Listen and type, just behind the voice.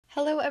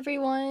Hello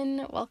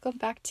everyone, welcome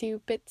back to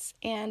Bits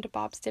and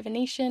Bob's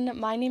Divination.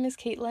 My name is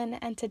Caitlin,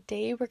 and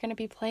today we're going to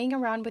be playing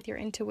around with your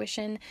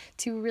intuition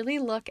to really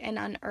look and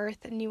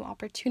unearth new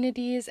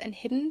opportunities and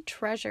hidden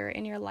treasure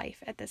in your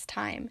life at this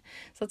time.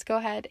 So let's go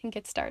ahead and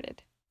get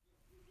started.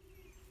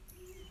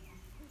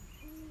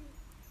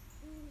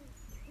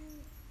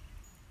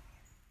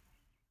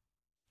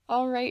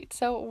 Alright,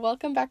 so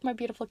welcome back my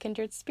beautiful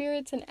kindred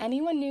spirits and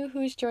anyone new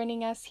who's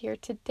joining us here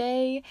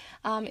today.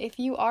 If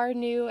you are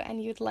new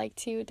and you'd like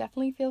to,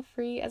 definitely feel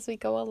free as we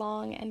go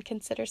along and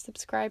consider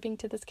subscribing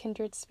to this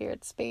kindred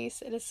spirit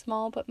space. It is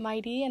small but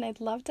mighty, and I'd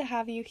love to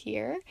have you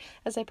here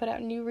as I put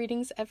out new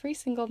readings every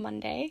single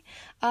Monday.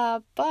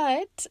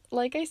 But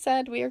like I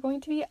said, we are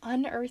going to be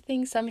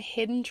unearthing some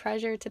hidden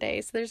treasure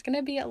today. So there's going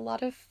to be a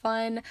lot of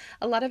fun,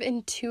 a lot of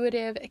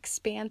intuitive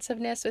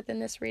expansiveness within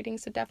this reading.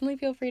 So definitely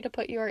feel free to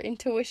put your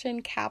intuition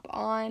cap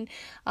on,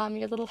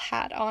 your little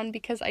hat on,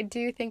 because I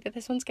do think that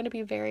this one's going to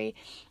be very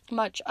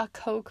much a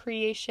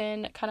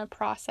co-creation kind of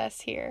process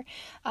here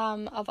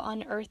of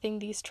unearthing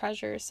these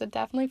treasures. So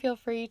definitely feel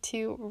free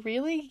to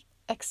really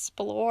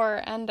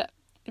explore and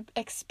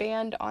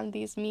expand on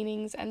these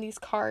meanings and these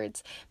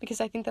cards, because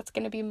I think that's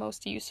going to be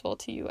most useful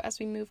to you as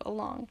we move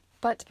along.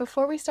 But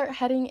before we start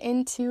heading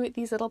into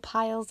these little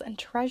piles and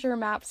treasure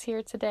maps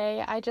here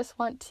today, I just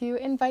want to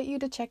invite you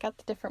to check out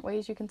the different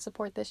ways you can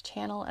support this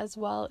channel as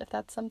well, if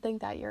that's something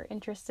that you're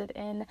interested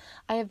in.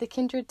 I have the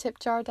Kindred tip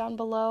jar down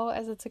below,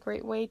 as it's a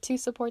great way to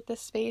support this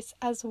space,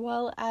 as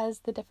well as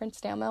the different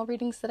snail mail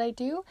readings that I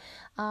do,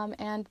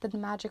 and the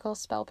magical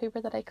spell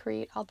paper that I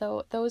create,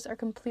 although those are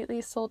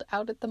completely sold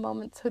out at the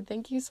moment, so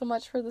thank you so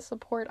much for the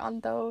support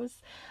on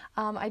those.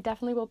 I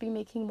definitely will be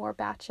making more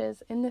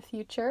batches in the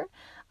future,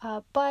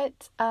 but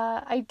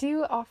I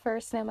do offer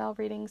snail mail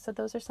readings, so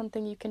those are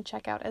something you can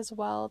check out as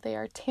well. They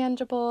are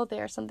tangible,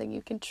 they are something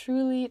you can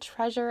truly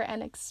treasure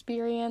and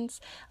experience.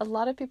 A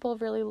lot of people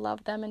really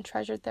love them and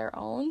treasured their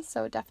own,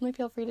 so definitely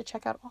feel free to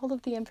check out all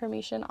of the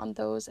information on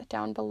those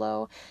down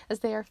below, as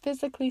they are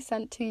physically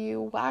sent to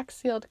you, wax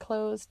sealed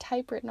closed,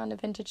 typewritten on a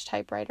vintage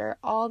typewriter,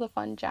 all the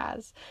fun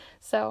jazz.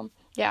 So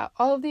yeah,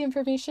 all of the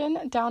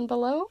information down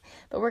below,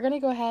 but we're going to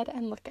go ahead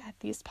and look at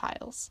these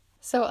piles.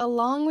 So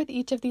along with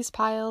each of these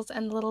piles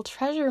and little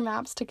treasure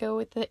maps to go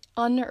with the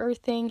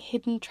unearthing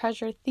hidden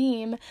treasure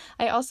theme,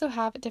 I also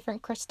have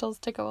different crystals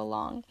to go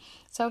along.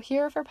 So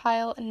here for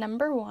pile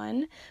number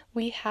 1,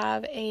 we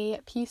have a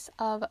piece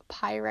of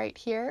pyrite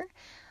here,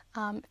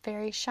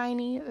 very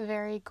shiny,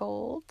 very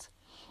gold,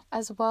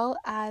 as well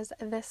as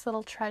this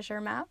little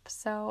treasure map.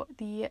 So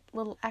the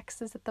little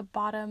X is at the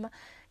bottom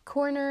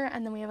corner,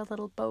 and then we have a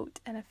little boat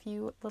and a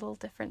few little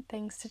different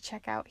things to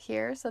check out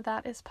here. So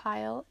that is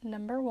pile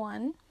number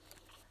 1.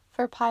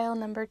 For pile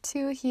number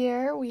 2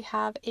 here, we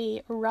have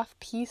a rough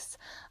piece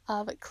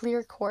of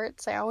clear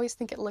quartz. I always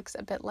think it looks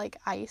a bit like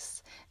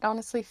ice. It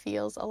honestly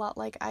feels a lot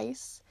like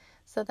ice.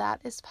 So that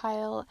is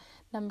pile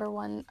number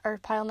 1, or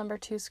pile number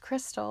 2's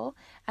crystal.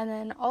 And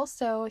then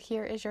also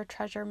here is your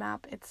treasure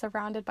map. It's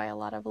surrounded by a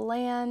lot of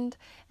land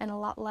and a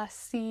lot less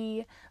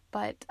sea,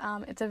 but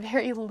it's a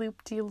very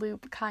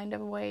loop-de-loop kind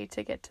of way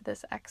to get to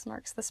this X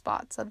marks the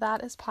spot. So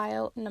that is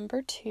pile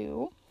number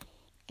 2.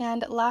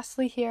 And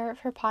lastly here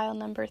for pile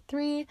number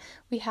 3,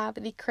 we have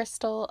the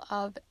crystal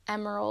of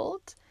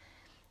emerald.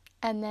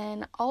 And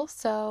then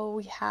also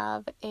we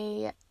have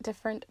a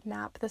different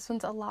map. This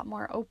one's a lot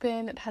more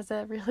open. It has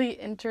a really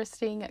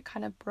interesting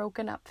kind of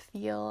broken up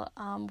feel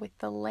with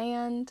the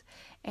land.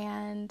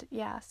 And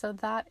yeah, so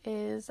that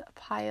is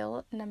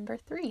pile number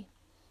 3.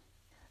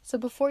 So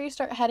before you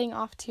start heading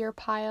off to your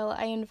pile,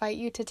 I invite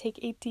you to take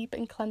a deep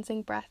and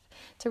cleansing breath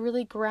to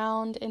really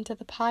ground into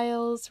the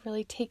piles,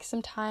 really take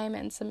some time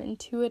and some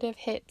intuitive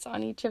hits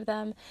on each of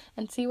them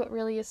and see what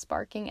really is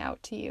sparking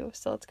out to you.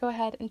 So let's go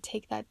ahead and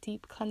take that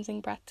deep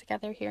cleansing breath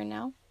together here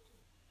now.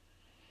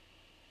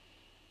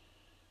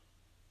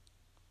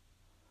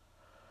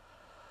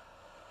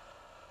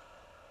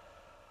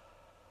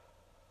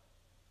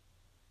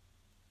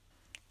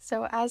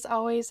 So as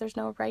always, there's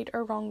no right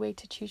or wrong way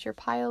to choose your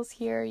piles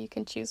here. You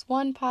can choose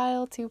 1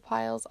 pile, 2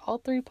 piles, all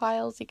 3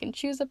 piles. You can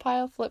choose a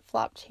pile,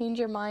 flip-flop, change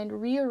your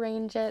mind,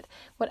 rearrange it,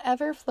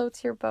 whatever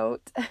floats your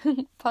boat.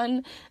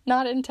 Pun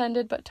not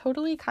intended, but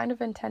totally kind of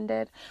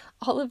intended.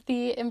 All of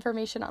the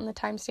information on the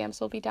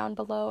timestamps will be down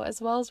below,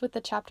 as well as with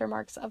the chapter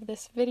marks of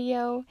this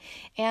video.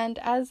 And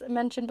as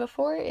mentioned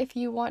before, if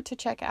you want to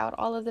check out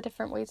all of the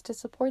different ways to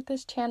support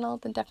this channel,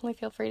 then definitely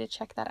feel free to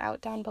check that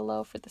out down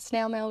below for the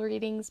snail mail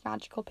readings,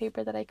 magical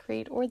paper that I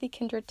create, or the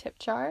Kindred tip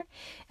jar.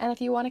 And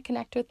if you want to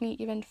connect with me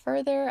even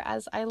further,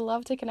 as I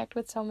love to connect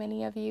with so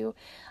many of you,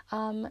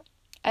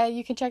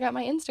 you can check out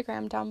my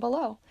Instagram down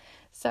below.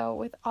 So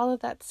with all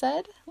of that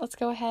said, let's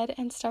go ahead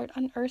and start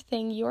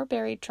unearthing your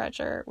buried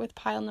treasure with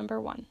pile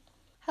number 1.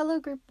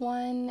 Hello Group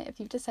 1, if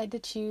you've decided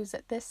to choose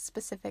this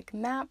specific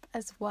map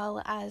as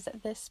well as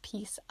this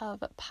piece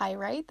of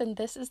pyrite, then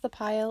this is the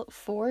pile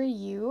for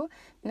you.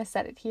 I'm going to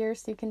set it here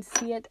so you can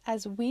see it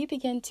as we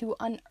begin to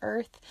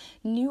unearth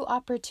new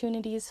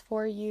opportunities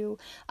for you,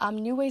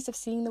 new ways of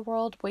seeing the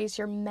world, ways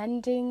you're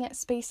mending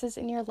spaces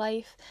in your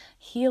life,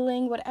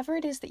 healing, whatever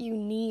it is that you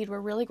need. We're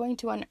really going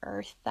to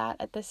unearth that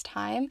at this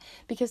time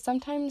because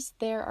sometimes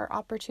there are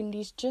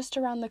opportunities just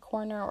around the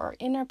corner or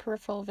in our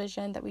peripheral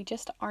vision that we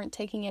just aren't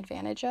taking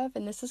advantage of,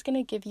 and this is going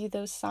to give you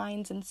those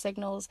signs and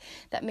signals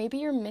that maybe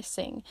you're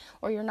missing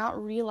or you're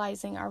not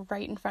realizing are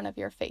right in front of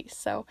your face.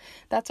 So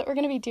that's what we're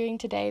going to be doing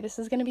today. This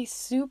is going to be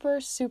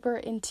super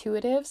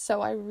intuitive,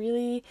 so I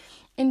really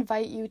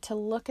invite you to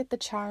look at the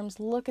charms,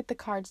 look at the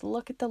cards,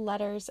 look at the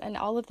letters, and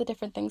all of the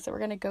different things that we're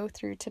going to go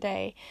through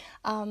today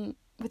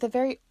with a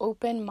very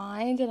open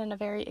mind and in a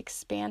very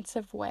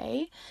expansive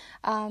way.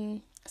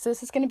 So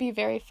this is going to be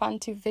very fun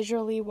to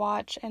visually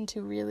watch and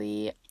to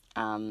really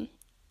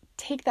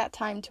take that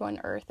time to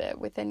unearth it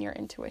within your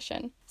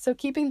intuition. So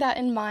keeping that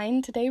in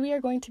mind, today we are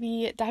going to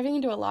be diving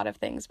into a lot of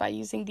things by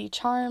using the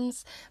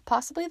charms,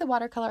 possibly the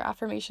watercolor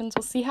affirmations.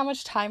 We'll see how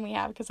much time we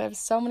have because I have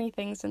so many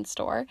things in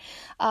store.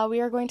 We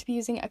are going to be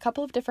using a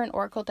couple of different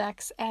oracle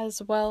decks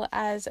as well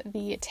as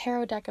the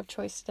tarot deck of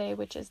choice today,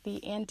 which is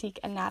the Antique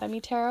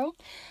Anatomy Tarot.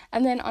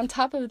 And then on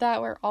top of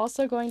that, we're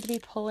also going to be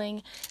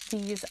pulling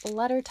these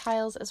letter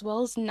tiles as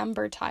well as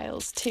number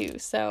tiles too.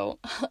 So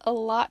a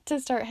lot to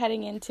start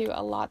heading into,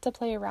 a lot to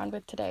play around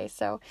with today.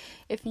 So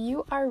if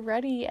you are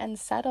ready and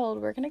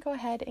settled, we're going to go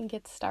ahead and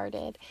get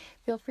started.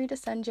 Feel free to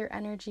send your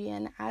energy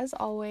in as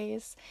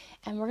always.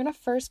 And we're going to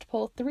first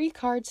pull 3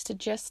 cards to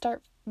just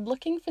start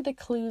looking for the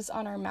clues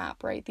on our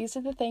map, right? These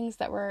are the things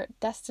that were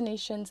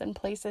destinations and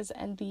places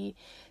and the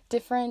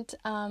different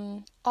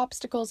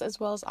obstacles as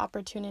well as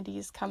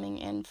opportunities coming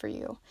in for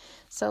you.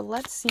 So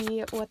let's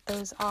see what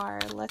those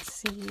are. Let's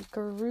see,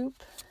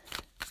 Group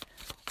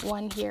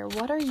 1 here.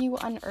 What are you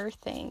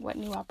unearthing? What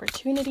new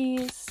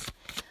opportunities?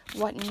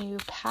 What new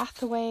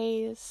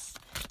pathways,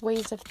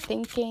 ways of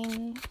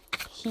thinking,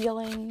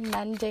 healing,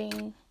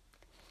 mending?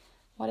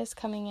 What is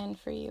coming in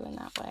for you in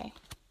that way?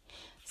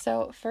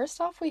 So first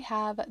off, we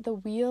have the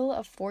Wheel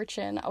of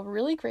Fortune, a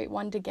really great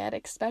one to get,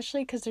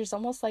 especially because there's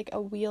almost like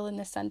a wheel in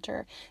the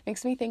center.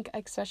 Makes me think,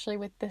 especially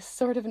with this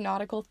sort of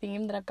nautical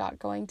theme that I've got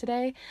going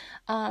today,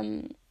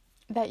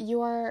 that you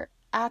are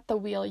at the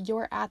wheel,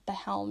 you're at the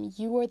helm,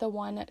 you are the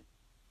one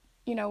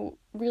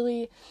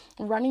really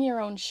running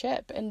your own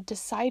ship and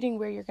deciding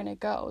where you're going to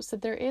go. So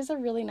there is a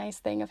really nice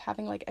thing of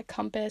having like a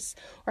compass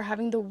or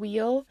having the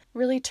wheel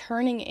really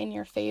turning in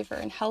your favor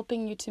and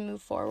helping you to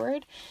move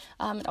forward.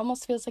 It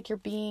almost feels like you're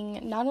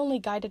being not only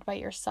guided by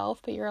yourself,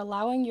 but you're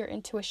allowing your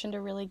intuition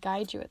to really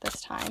guide you at this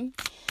time,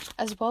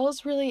 as well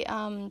as really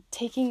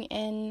taking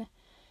in.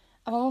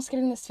 I'm almost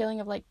getting this feeling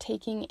of like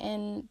taking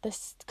in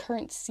this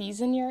current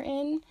season you're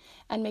in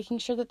and making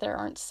sure that there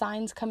aren't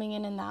signs coming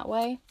in that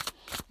way.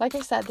 Like I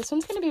said, this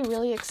one's going to be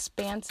really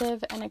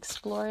expansive and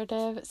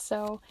explorative,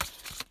 so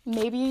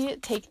maybe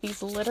take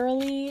these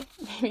literally.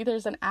 Maybe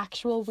there's an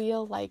actual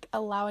wheel, like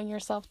allowing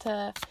yourself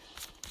to,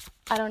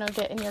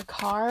 get in your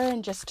car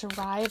and just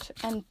drive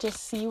and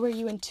just see where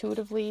you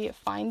intuitively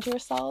find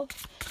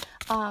yourself.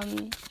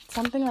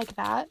 Something like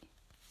that.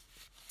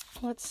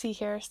 Let's see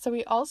here. So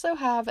we also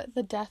have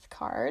the Death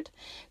card.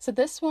 So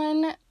this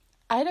one,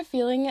 I had a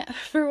feeling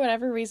for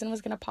whatever reason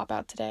was going to pop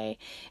out today.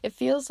 It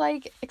feels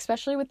like,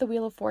 especially with the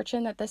Wheel of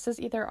Fortune, that this is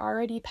either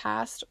already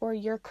past or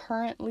you're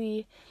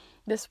currently,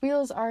 this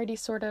wheel's already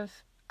sort of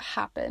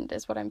happened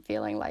is what I'm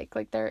feeling like.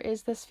 Like there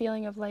is this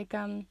feeling of like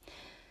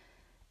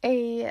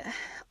a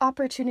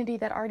opportunity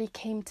that already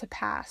came to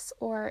pass,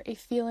 or a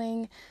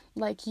feeling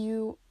like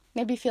you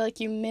maybe feel like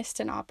you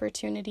missed an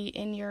opportunity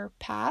in your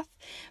path,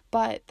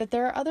 but that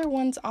there are other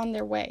ones on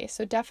their way.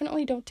 So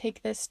definitely don't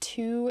take this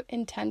too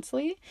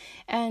intensely,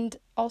 and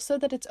also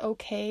that it's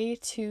okay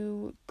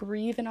to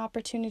grieve an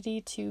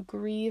opportunity, to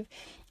grieve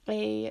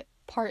a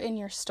part in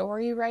your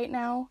story right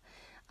now,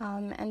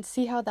 and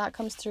see how that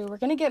comes through. We're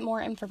going to get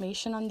more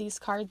information on these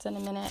cards in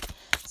a minute,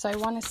 so I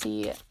want to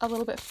see a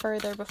little bit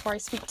further before I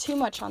speak too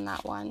much on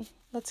that one.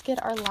 Let's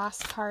get our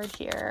last card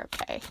here.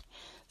 Okay,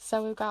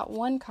 so we've got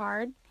one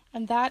card,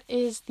 and that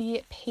is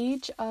the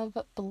Page of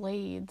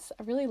Blades.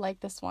 I really like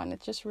this one.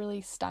 It's just really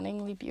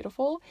stunningly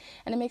beautiful.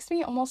 And it makes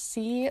me almost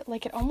see,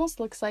 like, it almost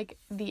looks like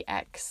the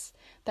X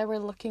that we're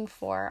looking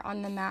for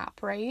on the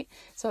map, right?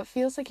 So it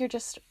feels like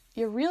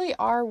you really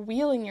are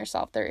wheeling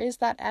yourself. There is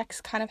that X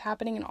kind of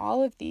happening in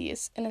all of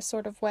these in a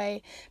sort of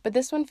way. But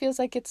this one feels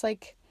like it's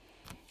like,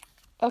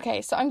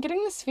 okay, so I'm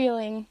getting this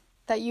feeling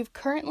that you've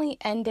currently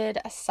ended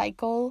a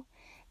cycle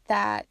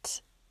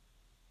that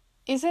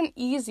isn't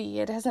easy.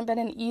 It hasn't been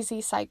an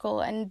easy cycle,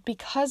 and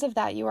because of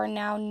that, you are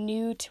now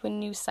new to a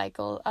new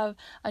cycle of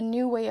a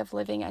new way of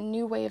living, a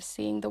new way of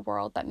seeing the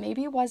world that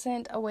maybe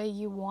wasn't a way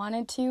you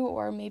wanted to,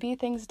 or maybe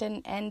things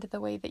didn't end the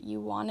way that you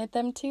wanted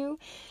them to,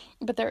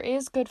 but there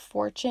is good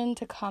fortune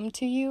to come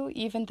to you,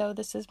 even though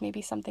this is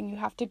maybe something you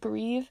have to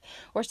grieve,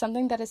 or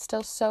something that is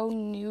still so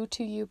new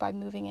to you by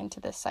moving into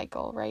this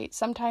cycle, right?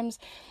 Sometimes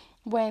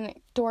when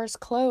doors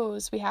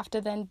close, we have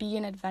to then be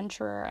an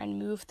adventurer and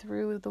move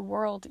through the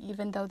world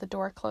even though the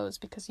door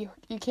closed, because you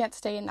can't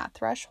stay in that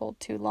threshold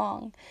too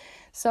long.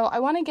 So I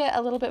want to get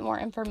a little bit more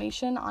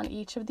information on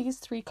each of these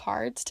 3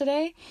 cards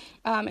today,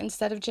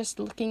 instead of just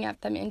looking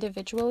at them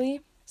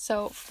individually.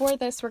 So for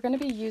this, we're going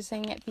to be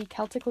using the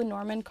Celtic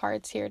Lenormand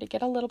cards here to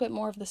get a little bit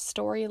more of the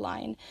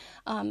storyline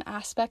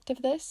aspect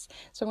of this.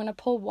 So I'm going to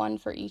pull 1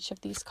 for each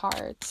of these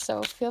cards.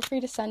 So feel free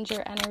to send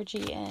your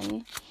energy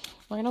in.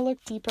 We're going to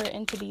look deeper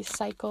into these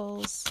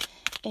cycles,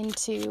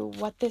 into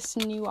what this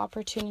new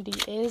opportunity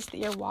is that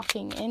you're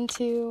walking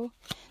into.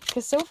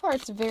 Because so far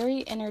it's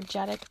very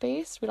energetic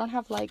based. We don't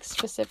have like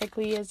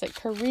specifically, is it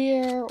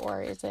career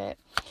or is it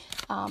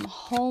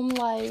home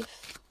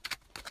life?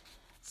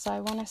 So I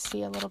want to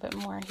see a little bit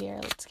more here.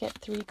 Let's get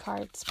 3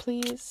 cards,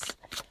 please.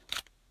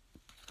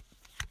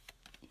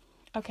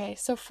 Okay,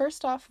 so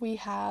first off, we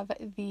have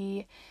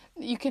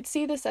you could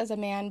see this as a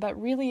man,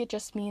 but really it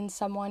just means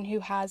someone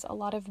who has a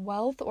lot of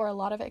wealth or a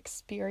lot of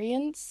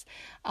experience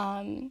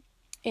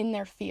in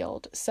their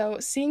field. So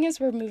seeing as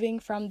we're moving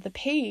from the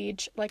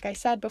page, like I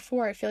said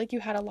before, I feel like you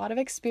had a lot of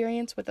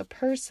experience with a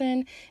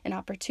person, an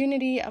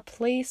opportunity, a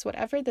place,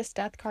 whatever this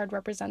death card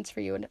represents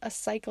for you, a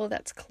cycle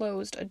that's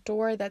closed, a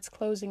door that's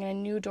closing, and a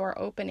new door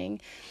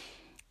opening.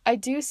 I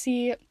do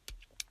see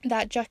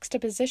that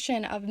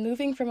juxtaposition of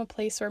moving from a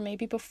place where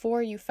maybe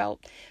before you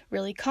felt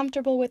really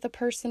comfortable with a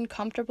person,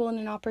 comfortable in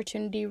an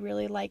opportunity,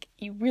 really like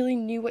you really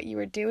knew what you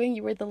were doing,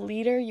 you were the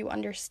leader, you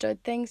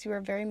understood things, you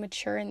were very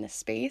mature in this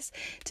space,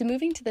 to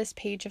moving to this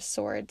Page of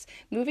Swords,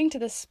 moving to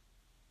this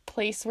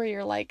place where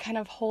you're like kind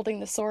of holding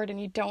the sword and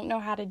you don't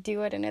know how to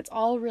do it, and it's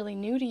all really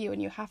new to you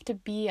and you have to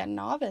be a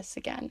novice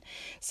again.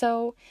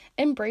 So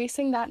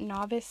embracing that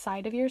novice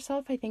side of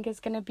yourself, I think, is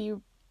going to be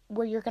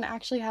where you're going to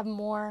actually have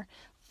more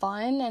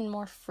fun and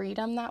more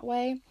freedom that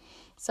way.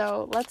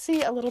 So let's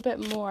see a little bit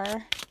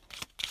more.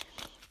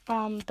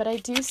 But I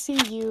do see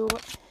you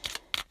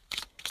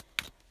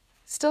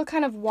still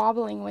kind of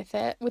wobbling with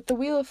it. With the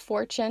Wheel of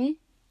Fortune,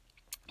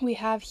 we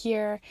have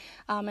here,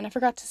 and I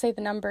forgot to say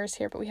the numbers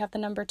here, but we have the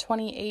number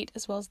 28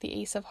 as well as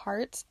the Ace of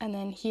Hearts. And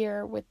then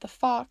here with the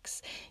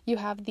Fox, you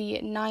have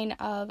the 9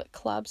 of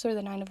Clubs or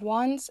the 9 of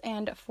Wands,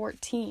 and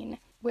 14.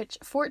 Which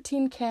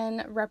 14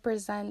 can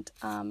represent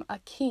a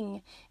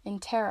king in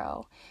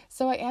tarot.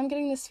 So I am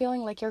getting this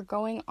feeling like you're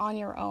going on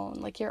your own,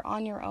 like you're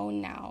on your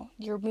own now.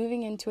 You're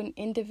moving into an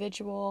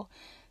individual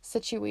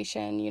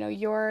situation. You know,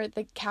 you're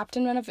the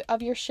captain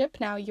of your ship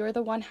now. You're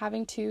the one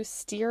having to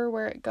steer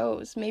where it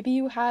goes. Maybe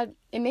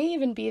it may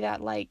even be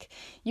that like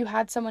you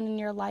had someone in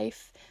your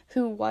life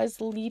who was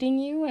leading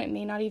you, and it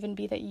may not even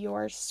be that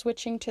you're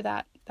switching to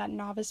that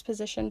novice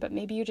position, but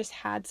maybe you just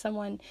had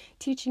someone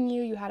teaching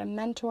you. You had a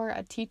mentor,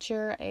 a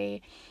teacher,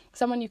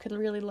 someone you could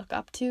really look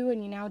up to,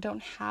 and you now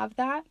don't have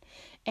that.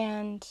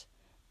 And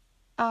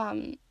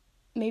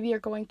maybe you're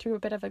going through a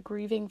bit of a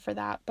grieving for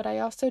that. But I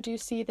also do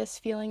see this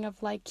feeling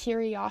of like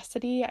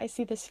curiosity. I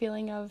see this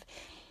feeling of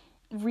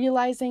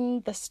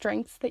realizing the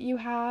strengths that you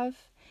have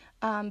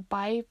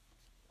by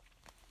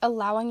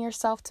allowing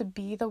yourself to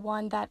be the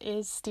one that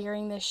is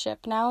steering this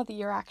ship now, that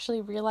you're actually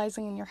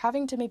realizing, and you're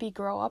having to maybe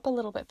grow up a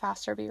little bit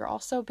faster, but you're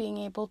also being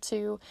able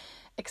to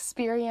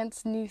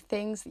experience new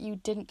things that you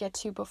didn't get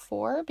to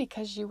before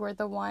because you were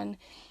the one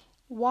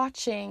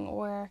watching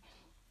or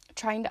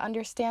trying to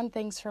understand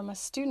things from a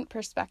student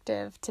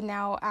perspective, to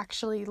now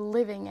actually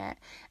living it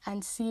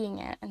and seeing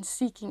it and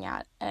seeking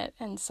at it.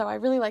 And so I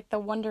really like the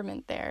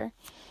wonderment there.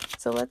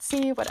 So let's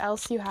see what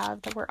else you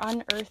have that we're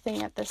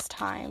unearthing at this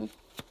time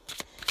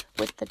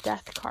with the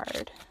Death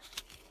card.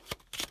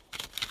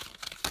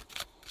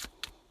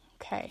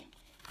 Okay,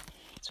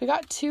 so we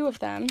got 2 of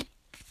them.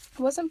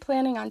 I wasn't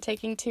planning on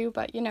taking 2,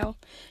 but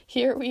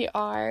here we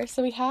are.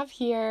 So we have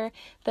here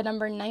the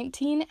number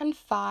 19 and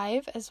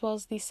 5, as well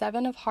as the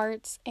 7 of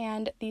Hearts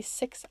and the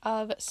 6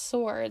 of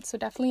Swords. So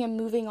definitely a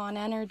moving on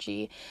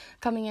energy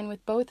coming in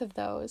with both of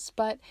those.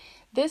 But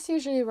this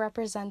usually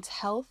represents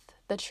health.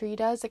 The tree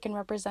does. It can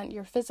represent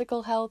your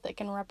physical health. It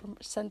can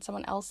represent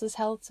someone else's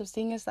health. So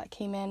seeing as that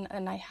came in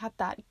and I had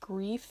that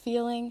grief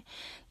feeling,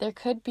 there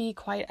could be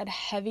quite a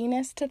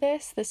heaviness to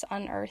this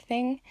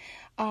unearthing.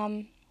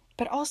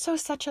 But also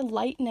such a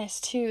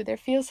lightness too. There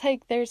feels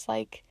like there's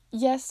like,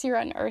 yes, you're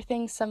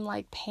unearthing some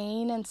like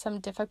pain and some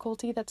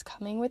difficulty that's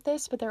coming with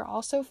this, but there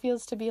also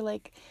feels to be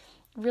like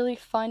really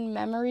fun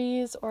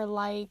memories or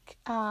like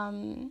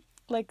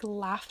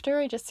laughter.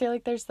 I just feel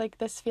like there's like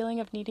this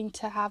feeling of needing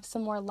to have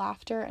some more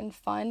laughter and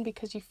fun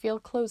because you feel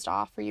closed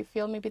off, or you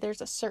feel maybe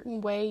there's a certain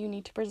way you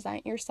need to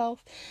present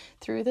yourself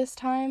through this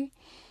time.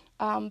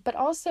 But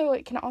also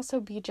it can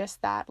also be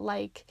just that,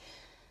 like,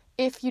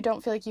 if you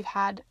don't feel like you've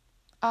had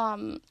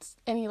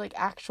any like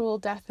actual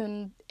death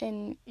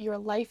in your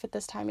life at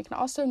this time. It can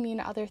also mean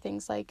other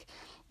things, like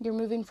you're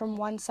moving from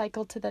one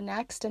cycle to the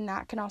next, and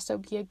that can also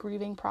be a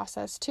grieving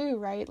process too,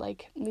 right?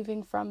 Like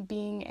moving from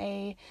being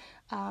a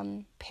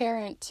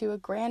parent to a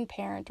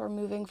grandparent, or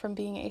moving from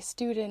being a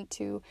student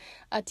to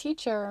a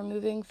teacher, or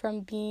moving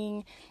from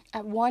being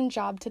at one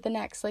job to the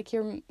next. Like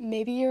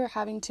maybe you're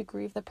having to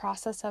grieve the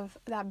process of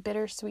that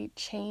bittersweet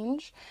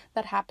change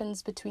that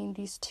happens between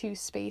these two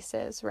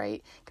spaces,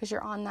 right? Because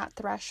you're on that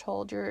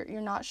threshold, you're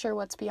not sure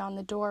what's beyond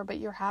the door, but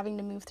you're having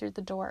to move through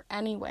the door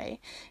anyway,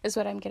 is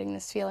what I'm getting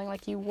this feeling.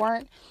 Like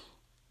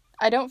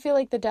I don't feel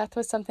like the death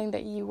was something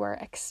that you were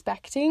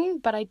expecting,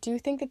 but I do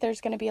think that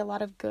there's going to be a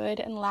lot of good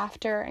and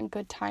laughter and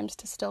good times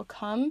to still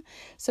come.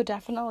 So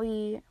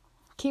definitely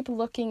keep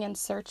looking and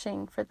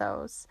searching for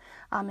those,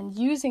 and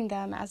using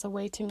them as a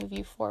way to move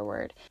you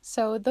forward.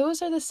 So those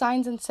are the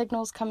signs and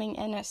signals coming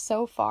in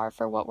so far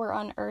for what we're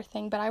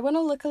unearthing, but I want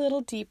to look a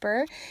little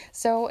deeper.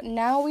 So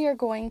now we are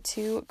going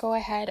to go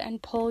ahead and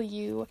pull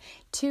you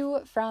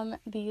 2 from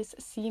these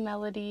Sea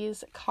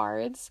Melodies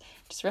cards.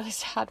 Just really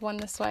sad one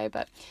this way,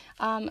 but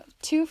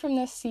 2 from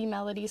the Sea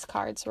Melodies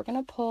cards. We're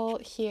going to pull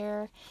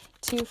here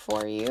 2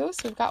 for you.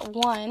 So we've got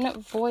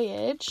 1,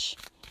 Voyage.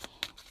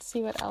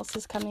 See what else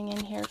is coming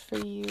in here for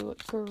you.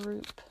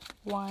 Group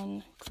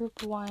 1.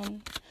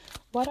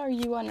 What are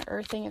you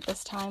unearthing at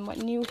this time? What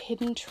new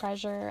hidden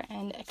treasure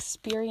and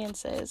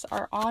experiences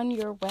are on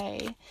your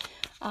way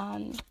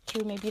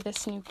through maybe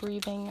this new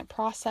grieving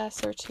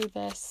process, or to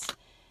this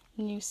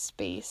new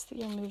space that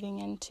you're moving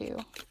into?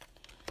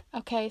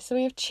 Okay, so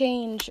we have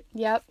change.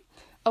 Yep.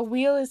 A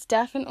wheel is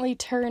definitely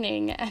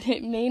turning, and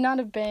it may not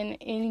have been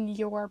in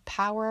your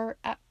power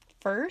at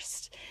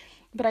first,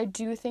 but I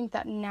do think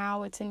that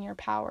now it's in your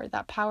power.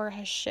 That power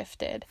has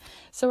shifted.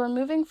 So we're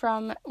moving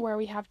from where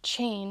we have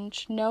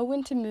change, know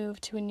when to move,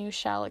 to a new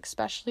shell,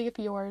 especially if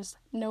yours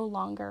no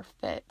longer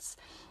fits.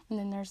 And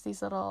then there's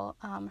these little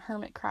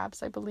hermit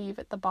crabs, I believe,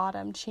 at the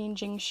bottom,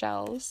 changing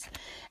shells.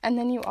 And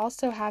then you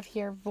also have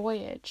here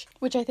Voyage,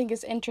 which I think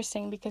is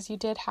interesting because you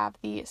did have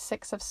the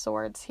 6 of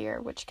Swords here,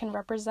 which can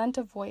represent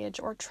a voyage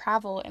or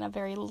travel in a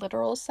very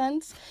literal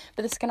sense.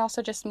 But this can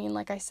also just mean,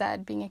 like I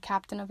said, being a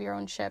captain of your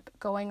own ship,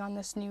 going on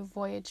this new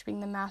voyage,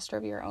 being the master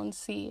of your own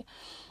sea.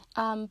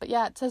 But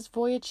yeah, it says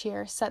voyage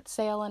here, set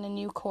sail on a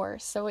new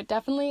course. So it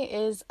definitely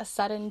is a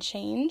sudden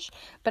change,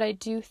 but I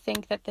do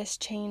think that this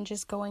change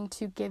is going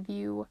to give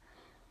you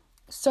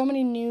so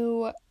many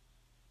new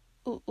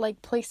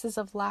like places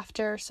of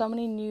laughter, so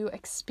many new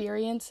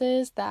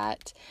experiences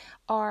that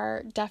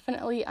are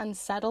definitely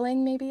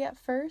unsettling maybe at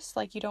first.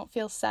 Like you don't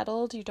feel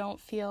settled, you don't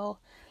feel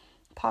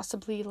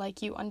possibly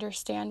like you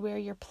understand where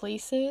your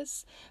place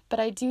is. But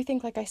I do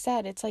think, like I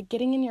said, it's like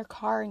getting in your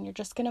car and you're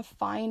just going to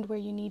find where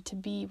you need to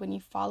be when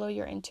you follow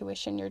your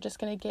intuition. You're just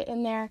going to get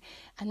in there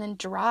and then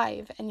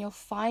drive, and you'll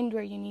find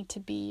where you need to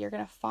be. You're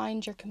going to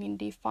find your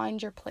community,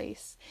 find your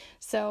place.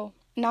 So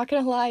not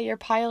going to lie, your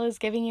pile is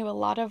giving you a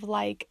lot of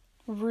like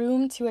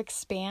room to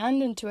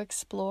expand and to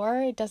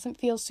explore. It doesn't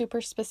feel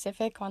super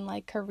specific on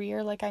like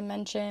career, like I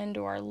mentioned,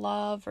 or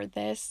love, or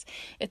this.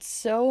 It's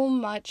so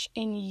much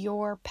in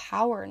your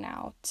power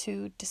now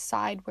to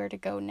decide where to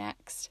go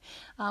next,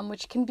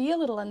 which can be a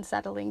little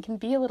unsettling, can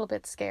be a little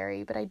bit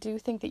scary, but I do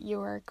think that you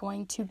are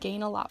going to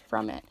gain a lot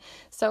from it.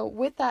 So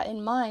with that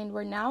in mind,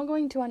 we're now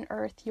going to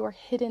unearth your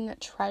hidden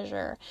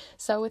treasure.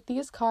 So with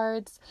these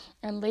cards,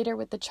 and later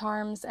with the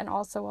charms and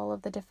also all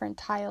of the different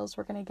tiles,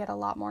 we're going to get a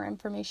lot more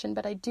information,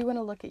 but I do want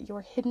to look at your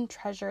hidden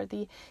treasure,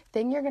 the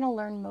thing you're going to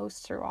learn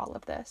most through all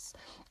of this,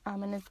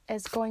 and it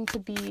is going to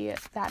be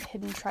that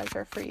hidden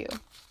treasure for you.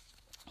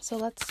 So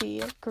let's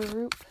see,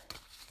 group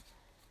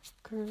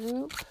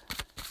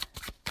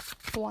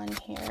 1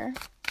 here.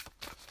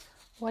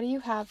 What do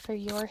you have for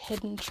your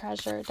hidden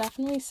treasure?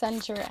 Definitely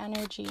send your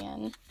energy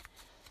in.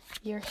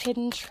 Your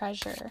hidden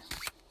treasure.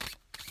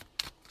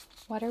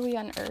 What are we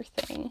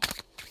unearthing?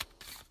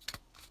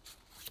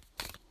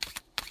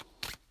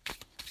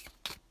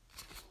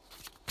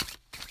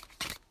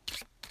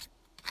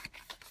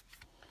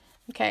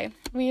 Okay,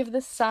 we have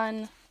the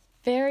Sun.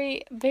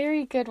 Very,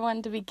 very good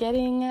one to be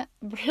getting.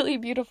 Really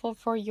beautiful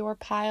for your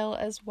pile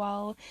as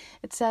well.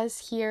 It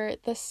says here,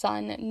 the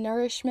Sun,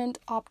 nourishment,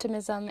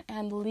 optimism,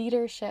 and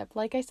leadership.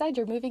 Like I said,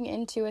 you're moving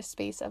into a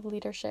space of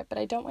leadership, but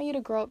I don't want you to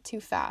grow up too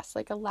fast.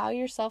 Like, allow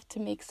yourself to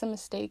make some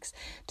mistakes,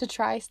 to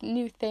try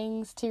new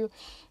things, to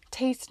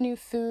taste new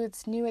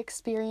foods, new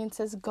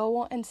experiences,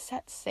 go and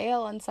set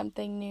sail on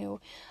something new.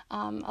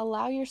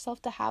 Allow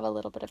yourself to have a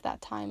little bit of that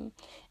time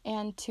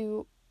and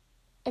to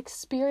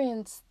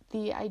experience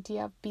the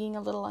idea of being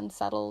a little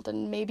unsettled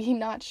and maybe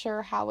not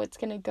sure how it's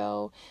going to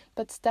go,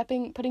 but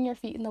putting your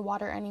feet in the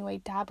water anyway,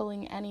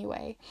 dabbling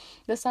anyway.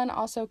 The Sun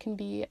also can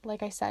be,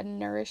 like I said,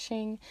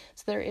 nourishing.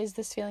 So there is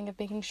this feeling of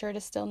making sure to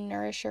still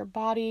nourish your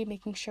body,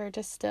 making sure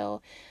to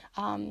still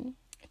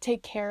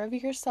take care of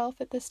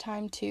yourself at this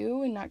time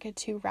too, and not get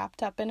too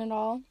wrapped up in it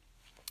all.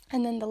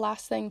 And then the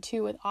last thing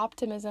too with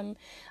optimism,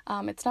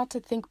 it's not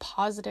to think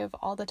positive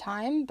all the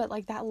time, but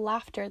like that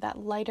laughter, that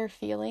lighter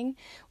feeling.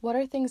 What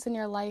are things in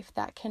your life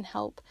that can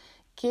help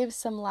give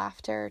some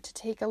laughter, to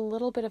take a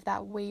little bit of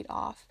that weight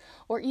off,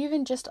 or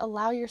even just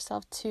allow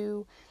yourself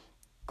to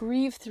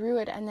grieve through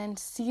it and then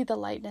see the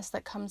lightness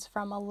that comes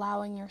from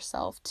allowing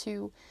yourself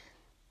to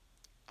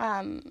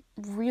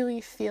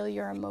really feel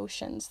your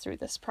emotions through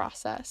this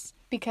process,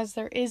 because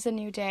there is a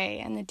new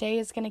day, and the day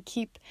is going to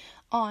keep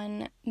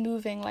on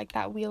moving like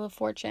that wheel of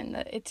fortune.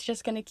 That it's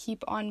just going to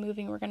keep on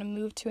moving. We're going to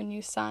move to a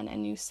new sun, a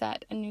new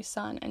set, a new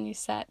sun, a new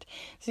set.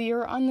 So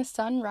you're on the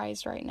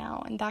sunrise right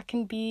now, and that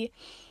can be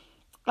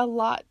a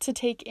lot to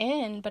take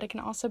in, but it can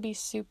also be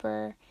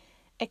super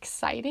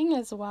exciting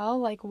as well.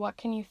 Like, what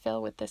can you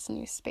fill with this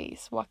new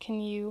space? What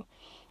can you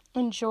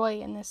enjoy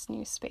in this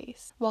new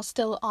space while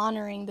still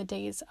honoring the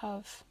days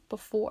of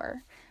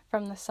before,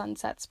 from the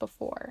sunsets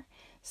before?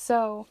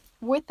 So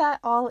with that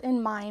all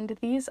in mind,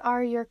 these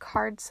are your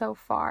cards so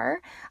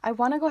far. I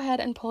want to go ahead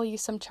and pull you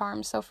some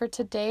charms. So for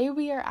today,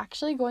 we are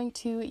actually going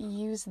to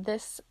use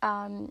this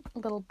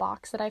little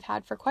box that I've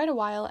had for quite a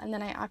while, and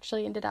then I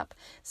actually ended up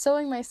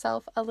sewing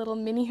myself a little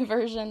mini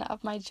version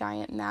of my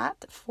giant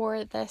mat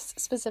for this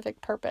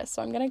specific purpose.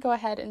 So I'm going to go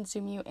ahead and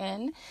zoom you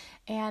in,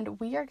 and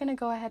we are going to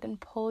go ahead and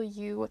pull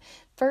you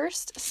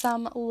first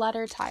some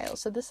letter tiles.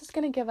 So this is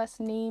going to give us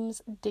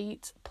names,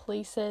 dates,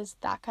 places,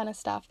 that kind of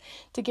stuff,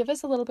 to give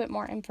us a little bit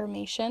more information.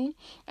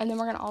 And then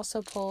we're going to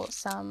also pull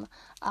some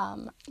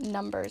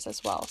numbers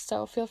as well.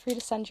 So feel free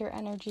to send your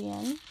energy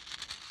in.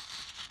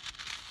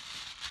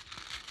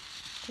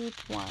 Group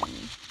 1.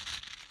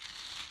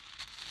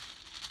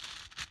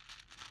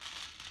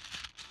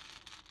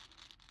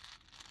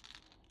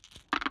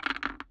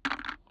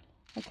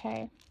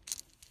 Okay.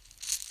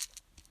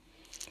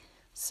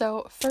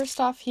 So first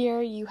off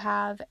here, you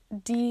have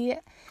D,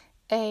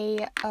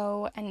 A,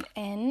 O, and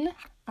N.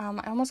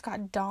 I almost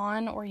got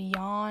dawn or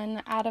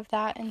yawn out of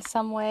that in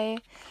some way.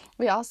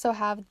 We also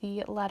have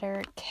the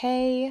letter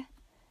K,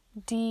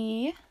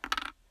 D,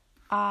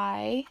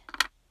 I,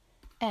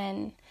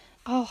 N.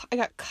 Oh, I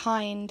got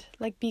kind,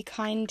 like be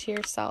kind to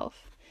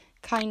yourself.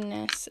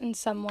 Kindness in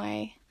some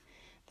way.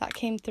 That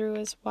came through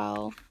as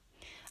well.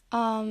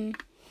 I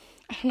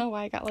don't know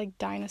why I got like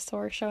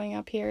dinosaur showing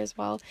up here as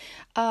well.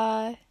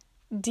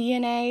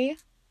 DNA.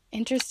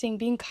 Interesting,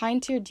 being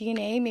kind to your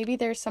DNA. Maybe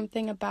there's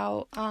something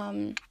about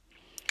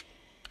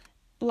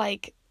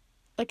like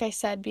I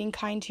said, being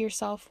kind to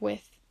yourself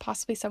with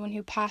possibly someone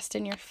who passed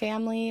in your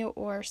family,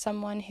 or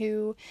someone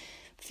who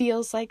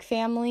feels like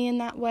family in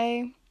that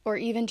way, or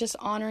even just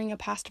honoring a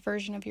past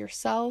version of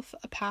yourself,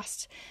 a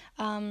past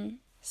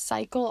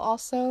cycle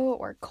also,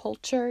 or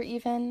culture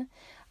even.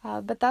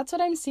 But that's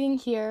what I'm seeing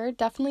here.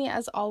 Definitely,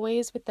 as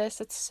always with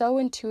this, it's so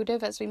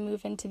intuitive as we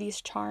move into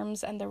these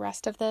charms and the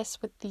rest of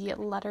this with the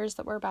letters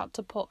that we're about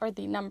to pull, or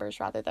the numbers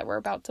rather, that we're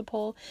about to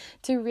pull,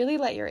 to really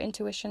let your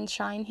intuition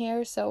shine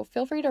here. So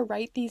feel free to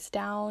write these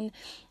down,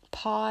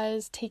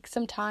 pause, take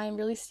some time,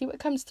 really see what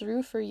comes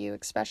through for you,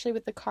 especially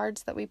with the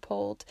cards that we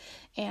pulled,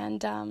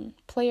 and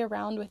play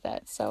around with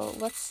it. So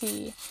let's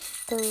see.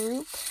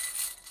 Group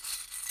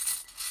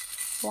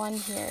 1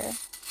 here.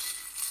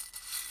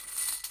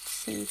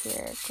 See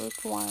here,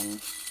 group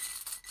 1,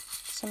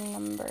 some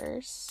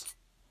numbers.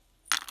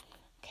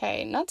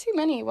 Okay, not too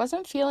many.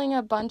 Wasn't feeling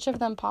a bunch of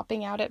them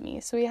popping out at me.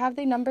 So we have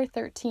the number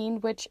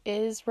 13, which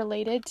is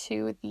related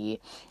to the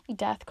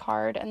death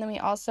card. And then we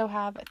also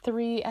have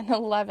 3 and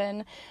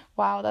 11.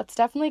 Wow, that's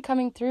definitely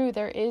coming through.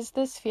 There is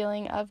this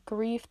feeling of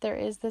grief. There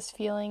is this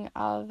feeling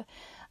of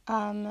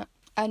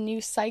a new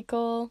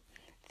cycle,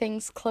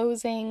 things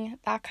closing,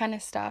 that kind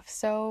of stuff.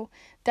 So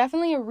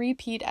definitely a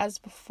repeat as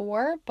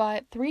before,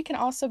 but 3 can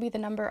also be the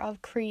number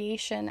of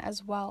creation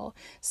as well.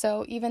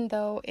 So even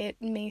though it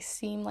may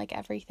seem like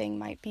everything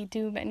might be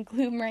doom and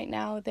gloom right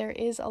now, there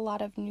is a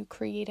lot of new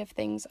creative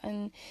things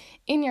in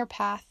your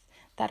path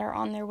that are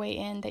on their way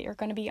in, that you're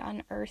going to be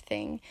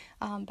unearthing,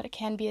 but it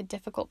can be a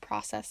difficult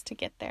process to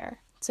get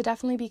there. So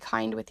definitely be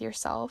kind with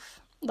yourself.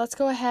 Let's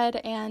go ahead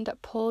and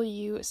pull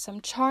you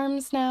some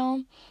charms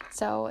now.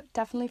 So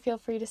definitely feel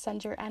free to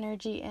send your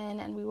energy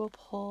in, and we will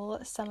pull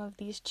some of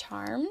these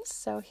charms.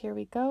 So here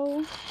we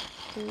go.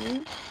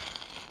 3,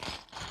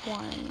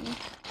 1.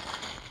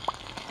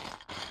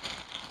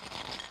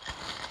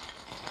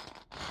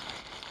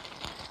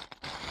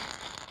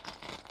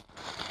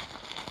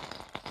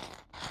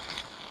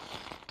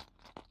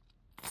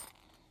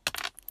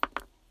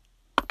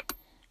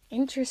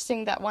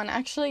 Interesting, that one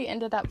actually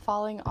ended up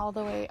falling all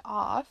the way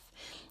off.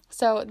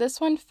 So this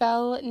one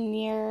fell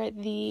near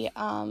the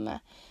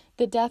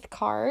death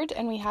card,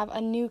 and we have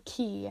a new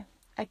key,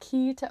 a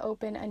key to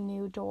open a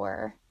new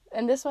door.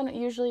 And this one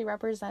usually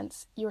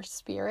represents your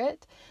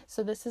spirit.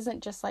 So this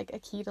isn't just like a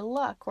key to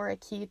luck or a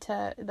key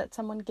to that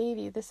someone gave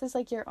you. This is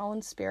like your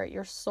own spirit,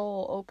 your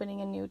soul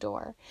opening a new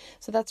door.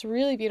 So that's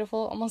really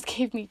beautiful. Almost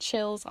gave me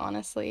chills,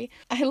 honestly.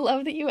 I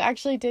love that you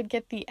actually did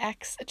get the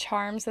X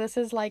charm. So this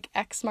is like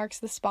X marks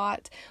the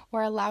spot,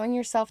 or allowing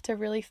yourself to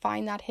really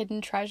find that hidden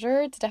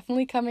treasure. It's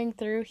definitely coming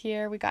through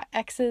here. We got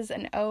X's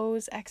and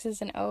O's.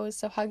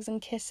 So hugs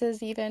and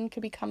kisses even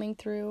could be coming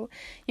through.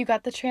 You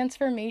got the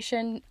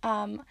transformation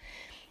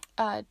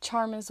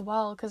charm as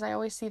well, because I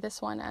always see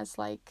this one as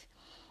like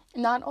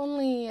not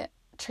only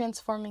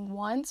transforming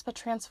once, but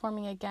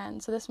transforming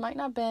again. So this might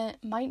not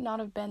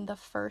have been the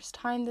first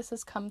time this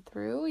has come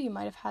through. You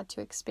might have had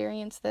to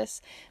experience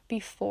this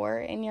before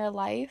in your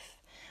life.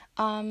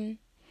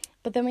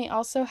 But then we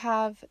also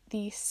have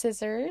the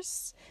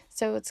scissors.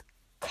 So it's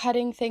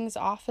cutting things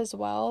off as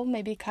well.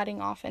 Maybe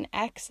cutting off an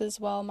ex as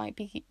well might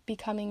be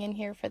coming in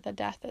here for the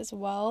death as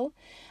well.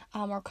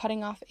 Or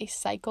cutting off a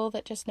cycle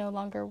that just no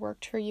longer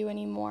worked for you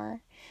anymore.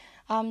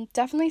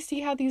 Definitely see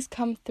how these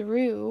come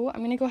through. I'm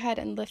going to go ahead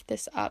and lift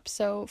this up,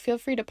 so feel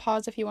free to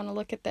pause if you want to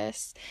look at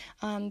this,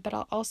 but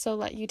I'll also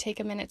let you take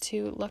a minute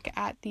to look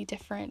at the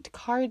different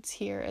cards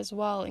here as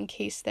well, in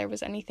case there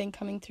was anything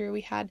coming through.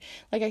 We had,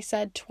 like I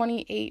said,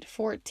 28,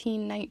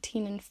 14,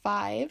 19, and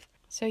 5.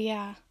 So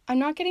yeah, I'm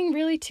not getting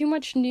really too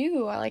much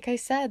new. Like I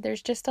said,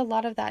 there's just a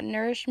lot of that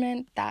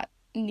nourishment, that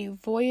new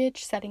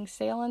voyage, setting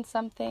sail on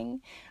something,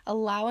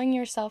 allowing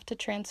yourself to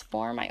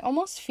transform. I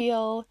almost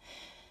feel,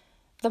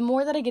 the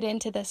more that I get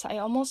into this, I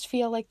almost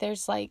feel like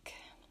there's like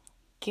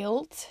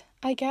guilt,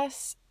 I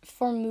guess,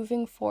 for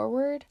moving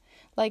forward.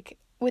 Like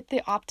with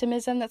the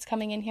optimism that's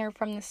coming in here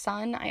from the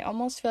sun, I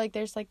almost feel like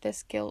there's like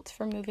this guilt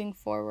for moving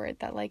forward,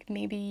 that like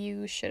maybe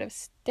you should have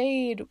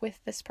stayed with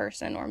this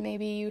person, or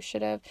maybe you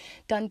should have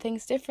done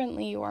things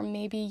differently, or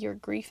maybe your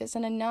grief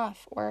isn't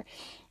enough, or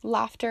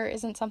laughter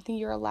isn't something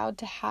you're allowed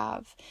to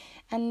have.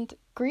 And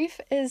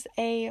grief is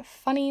a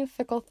funny,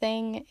 fickle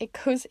thing. It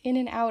goes in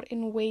and out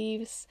in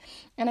waves.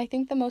 And I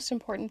think the most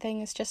important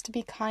thing is just to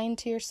be kind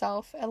to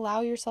yourself.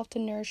 Allow yourself to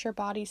nourish your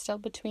body still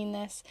between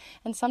this.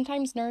 And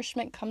sometimes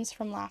nourishment comes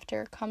from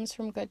laughter, comes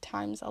from good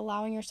times,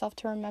 allowing yourself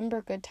to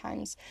remember good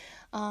times.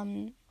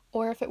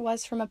 Or if it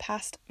was from a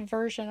past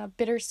version, a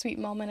bittersweet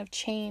moment of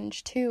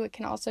change too, it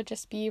can also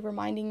just be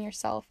reminding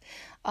yourself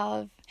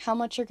of how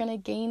much you're going to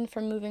gain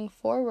from moving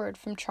forward,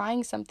 from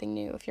trying something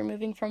new. If you're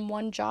moving from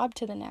one job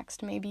to the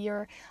next, maybe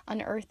you're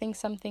unearthing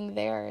something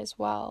there as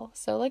well.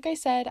 So like I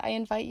said, I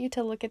invite you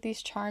to look at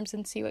these charms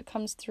and see what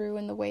comes through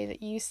in the way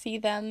that you see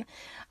them.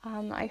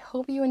 I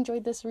hope you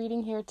enjoyed this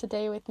reading here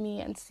today with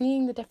me and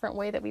seeing the different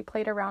way that we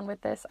played around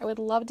with this. I would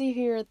love to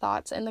hear your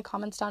thoughts in the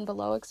comments down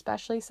below,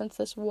 especially since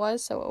this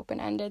was so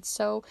open-ended,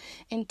 so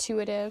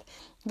intuitive,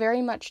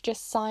 very much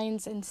just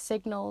signs and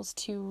signals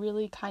to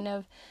really kind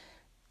of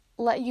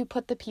let you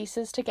put the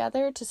pieces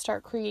together to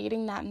start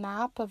creating that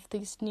map of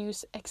these new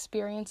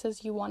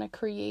experiences you want to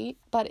create.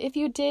 But if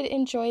you did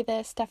enjoy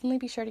this, definitely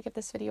be sure to give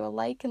this video a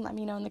like and let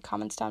me know in the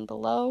comments down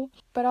below.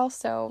 But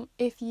also,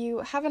 if you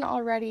haven't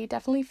already,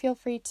 definitely feel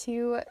free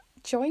to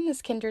join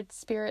this Kindred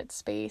Spirit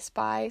space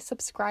by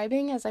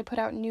subscribing, as I put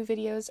out new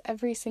videos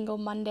every single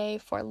Monday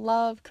for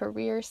love,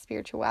 career,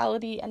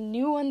 spirituality, and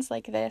new ones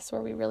like this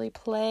where we really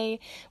play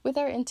with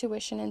our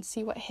intuition and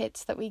see what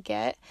hits that we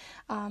get.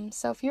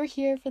 So if you're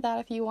here for that,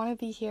 if you want to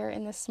be here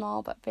in this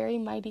small but very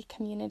mighty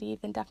community,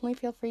 then definitely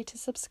feel free to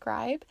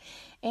subscribe.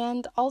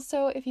 And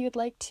also, if you would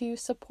like to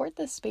support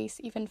this space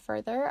even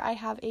further, I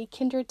have a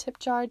Kindred tip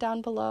jar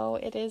down below.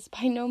 It is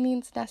by no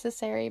means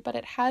necessary, but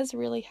it has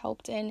really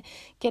helped in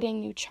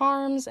getting new charms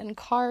and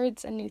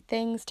cards and new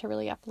things to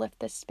really uplift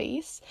this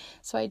space.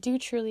 So I do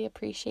truly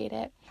appreciate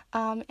it.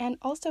 And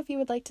also, if you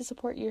would like to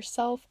support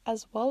yourself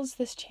as well as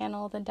this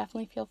channel, then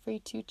definitely feel free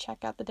to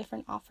check out the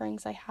different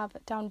offerings I have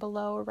down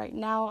below. Right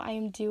now, I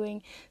am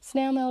doing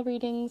snail mail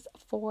readings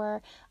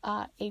for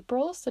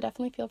April, so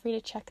definitely feel free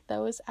to check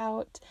those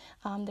out.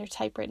 They're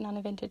typewritten on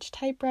a vintage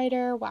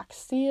typewriter, wax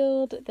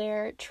sealed,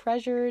 they're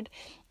treasured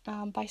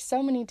by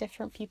so many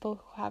different people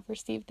who have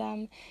received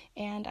them,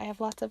 and I have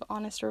lots of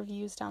honest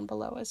reviews down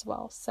below as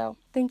well. So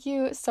thank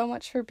you so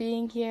much for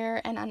being here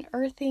and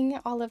unearthing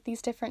all of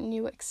these different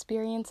new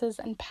experiences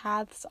and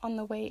paths on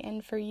the way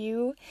in for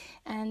you,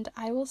 and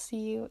I will see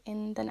you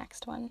in the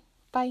next one.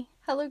 Bye.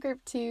 Hello Group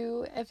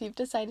 2, if you've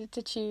decided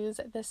to choose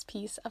this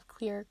piece of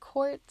clear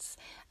quartz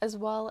as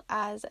well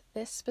as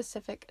this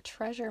specific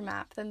treasure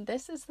map, then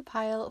this is the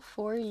pile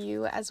for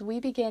you as we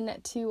begin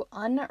to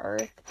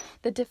unearth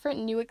the different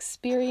new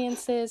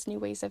experiences, new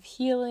ways of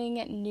healing,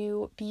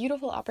 new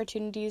beautiful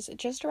opportunities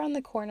just around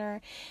the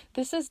corner.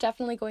 This is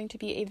definitely going to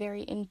be a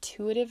very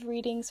intuitive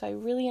reading, so I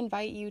really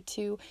invite you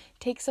to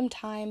take some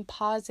time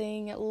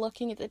pausing,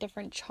 looking at the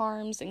different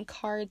charms and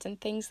cards and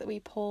things that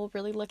we pull,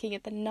 really looking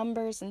at the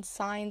numbers and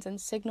signs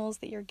and signals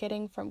that you're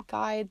getting from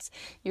guides,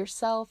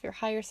 yourself, your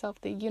higher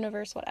self, the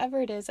universe, whatever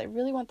it is. I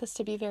really want this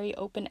to be very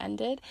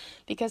open-ended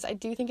because I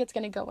do think it's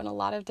going to go in a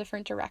lot of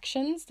different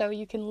directions. So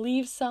you can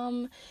leave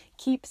some,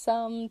 keep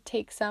some,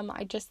 take some.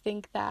 I just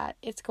think that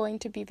it's going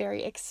to be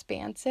very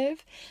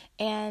expansive,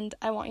 and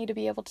I want you to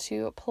be able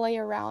to play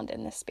around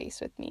in this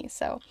space with me.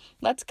 So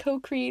let's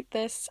co-create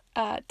this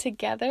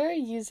together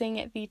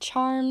using the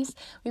charms.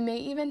 We may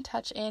even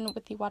touch in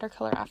with the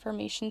watercolor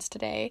affirmations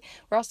today.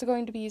 We're also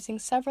going to be using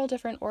several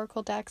different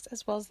oracle decks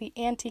as well as the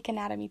Antique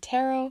Anatomy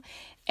Tarot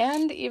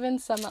and even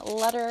some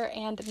letter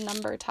and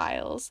number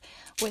tiles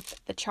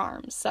with the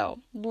charms. So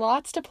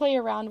lots to play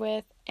around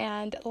with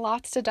and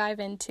lots to dive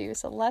into.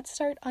 So let's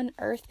start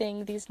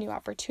unearthing these new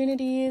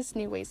opportunities,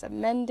 new ways of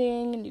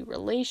mending, new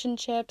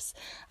relationships,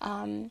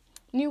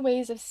 new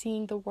ways of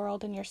seeing the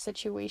world and your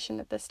situation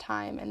at this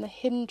time and the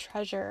hidden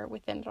treasure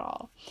within it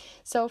all.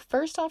 So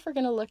first off, we're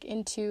going to look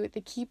into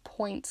the key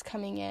points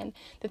coming in,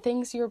 the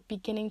things you're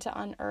beginning to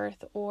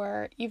unearth,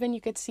 or even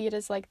you could see it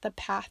as like the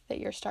path that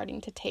you're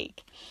starting to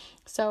take.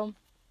 So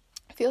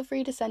feel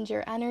free to send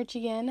your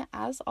energy in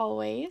as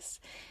always,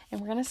 and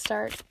we're going to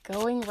start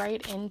going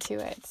right into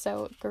it.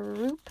 So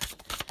group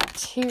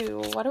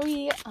 2, what are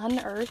we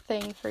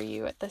unearthing for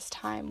you at this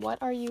time?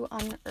 What are you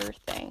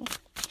unearthing?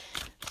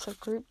 So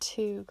group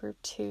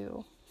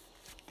 2.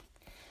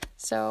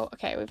 So,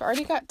 okay, we've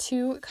already got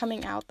 2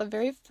 coming out. The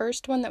very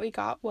first one that we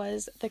got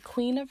was the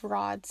Queen of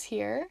Rods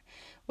here,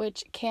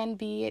 which can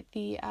be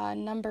the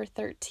number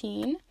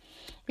 13.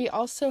 We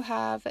also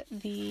have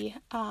the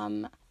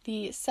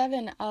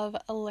 7 of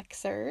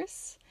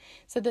Elixirs.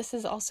 So this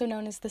is also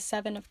known as the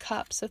 7 of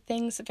Cups. So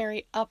things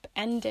very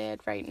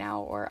upended right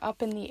now, or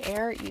up in the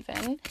air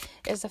even,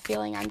 is a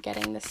feeling I'm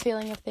getting. This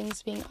feeling of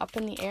things being up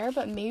in the air,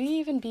 but maybe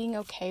even being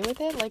okay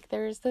with it. Like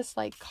there's this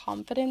like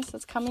confidence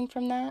that's coming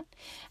from that.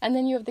 And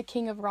then you have the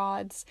King of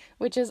Rods,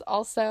 which is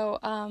also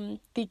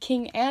the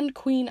King and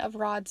Queen of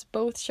Rods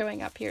both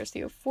showing up here. So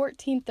you have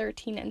 14,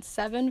 13, and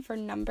 7 for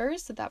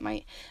numbers. So that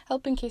might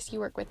help in case you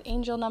work with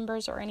angel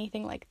numbers or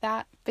anything like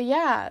that. But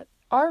yeah,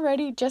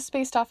 already just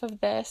based off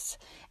of this,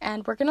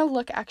 and we're going to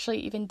look actually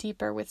even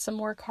deeper with some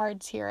more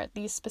cards here at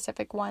these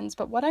specific ones,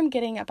 but what I'm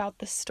getting about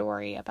the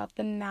story, about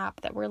the map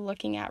that we're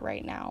looking at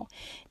right now,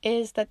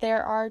 is that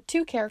there are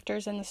 2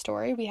 characters in the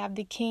story. We have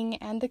the king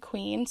and the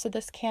queen, so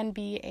this can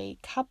be a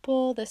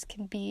couple, this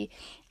can be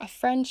a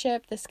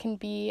friendship, this can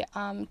be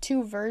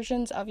 2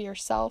 versions of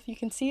yourself. You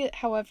can see it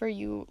however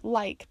you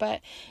like,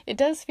 but it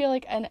does feel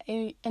like an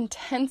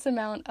intense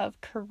amount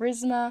of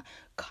charisma,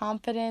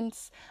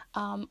 confidence,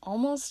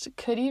 almost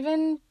could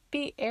even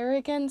be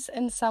arrogance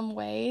in some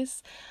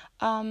ways,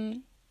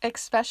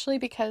 especially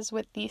because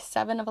with the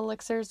 7 of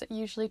Elixirs, it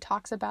usually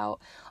talks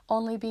about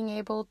only being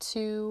able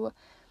to,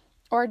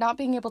 or not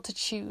being able to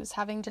choose,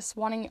 having just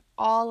wanting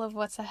all of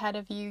what's ahead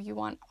of you. You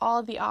want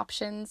all the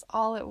options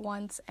all at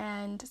once,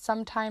 and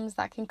sometimes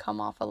that can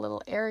come off a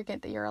little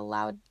arrogant that you're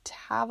allowed to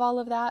have all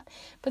of that,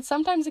 but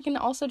sometimes it can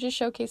also just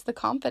showcase the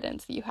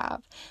confidence that you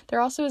have. There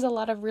also is a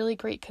lot of really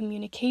great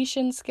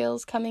communication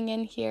skills coming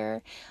in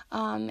here,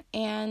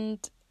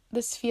 and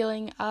this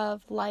feeling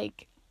of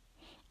like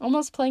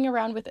almost playing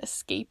around with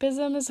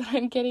escapism is what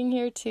I'm getting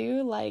here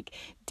too, like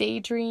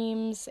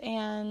daydreams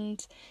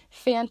and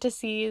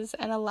fantasies,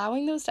 and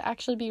allowing those to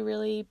actually be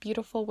really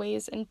beautiful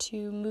ways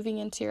into moving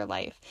into your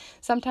life.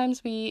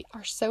 Sometimes we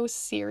are so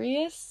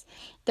serious.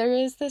 There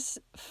is this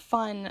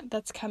fun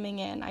that's coming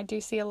in. I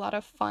do see a lot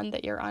of fun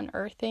that you're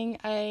unearthing,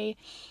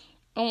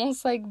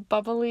 almost like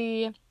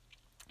bubbly,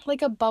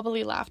 like a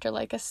bubbly laughter,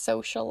 like a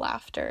social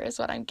laughter is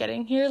what I'm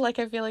getting here. Like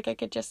I feel like I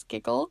could just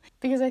giggle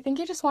because I think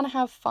you just want to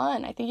have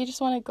fun. I think you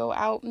just want to go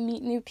out,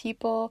 meet new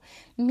people,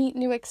 meet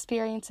new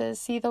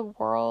experiences, see the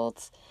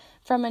world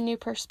from a new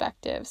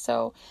perspective.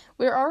 So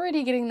we're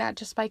already getting that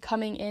just by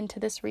coming into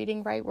this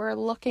reading, right? We're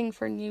looking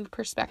for new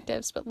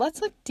perspectives, but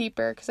let's look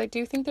deeper because I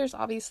do think there's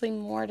obviously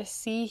more to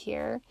see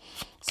here.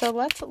 So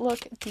let's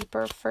look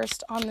deeper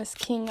first on this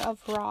King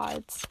of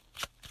Rods.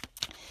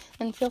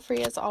 And feel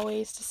free, as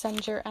always, to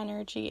send your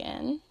energy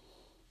in.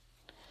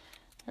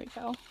 There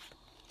we go.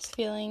 Just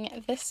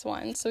feeling this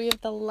one. So we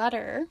have the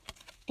letter.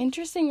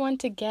 Interesting one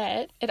to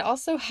get. It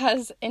also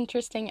has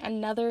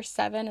another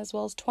 7 as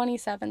well as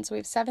 27. So we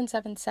have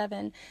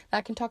 777.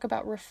 That can talk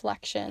about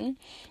reflection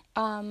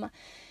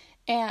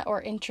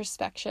or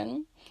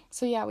introspection.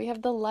 So yeah, we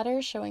have the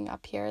letter showing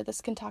up here.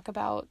 This can talk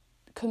about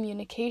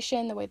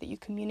communication, the way that you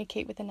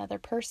communicate with another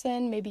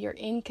person. Maybe you're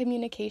in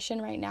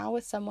communication right now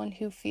with someone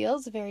who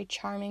feels very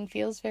charming,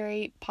 feels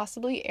very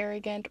possibly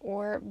arrogant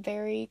or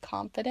very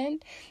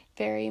confident,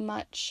 very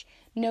much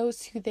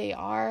knows who they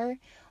are,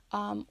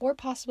 or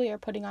possibly are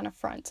putting on a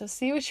front. So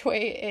see which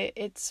way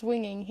it's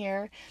swinging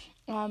here.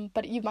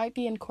 But you might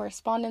be in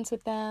correspondence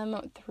with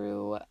them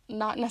through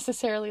not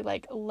necessarily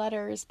like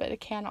letters, but it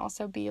can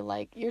also be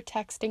like you're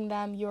texting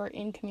them, you're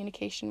in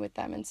communication with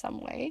them in some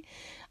way.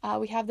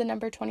 We have the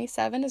number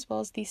 27 as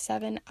well as the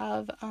 7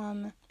 of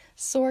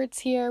Swords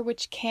here,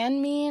 which can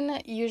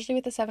mean, usually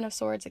with the 7 of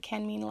Swords, it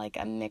can mean like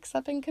a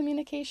mix-up in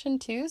communication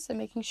too. So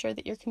making sure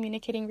that you're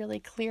communicating really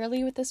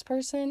clearly with this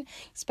person,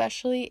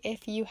 especially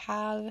if you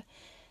have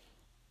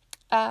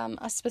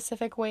a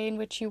specific way in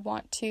which you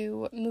want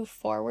to move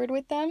forward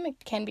with them.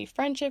 It can be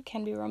friendship,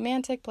 can be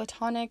romantic,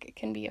 platonic, it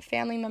can be a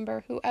family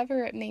member,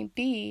 whoever it may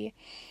be.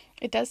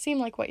 It does seem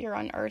like what you're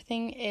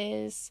unearthing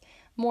is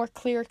more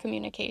clear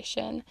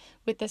communication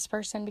with this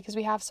person because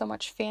we have so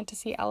much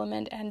fantasy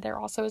element, and there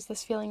also is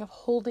this feeling of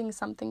holding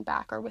something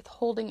back or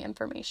withholding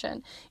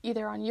information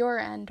either on your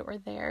end or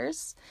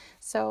theirs.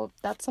 So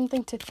that's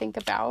something to think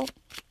about.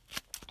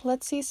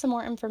 Let's see some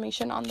more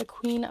information on the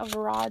Queen of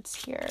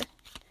Rods here.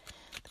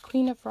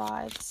 Queen of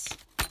Rods.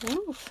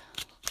 Ooh,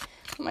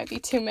 it might be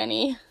too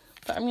many,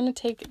 but I'm going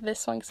to take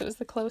this one because it was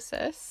the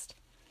closest.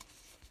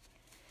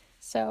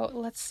 So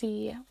let's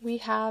see, we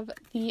have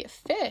the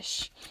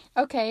fish.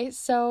 Okay,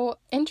 so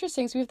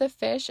interesting. So we have the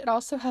fish. It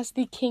also has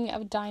the King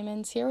of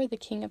Diamonds here, or the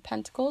King of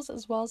Pentacles,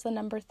 as well as the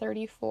number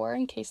 34,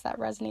 in case that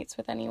resonates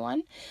with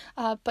anyone.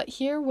 But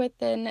here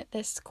within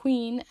this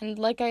queen, and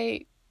like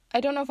I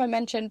don't know if I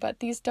mentioned, but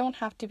these don't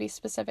have to be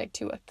specific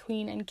to a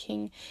queen and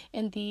king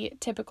in the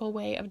typical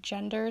way of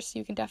gender, so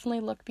you can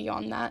definitely look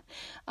beyond that.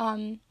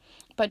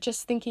 But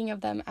just thinking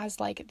of them as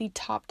like the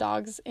top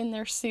dogs in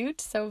their suit,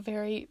 so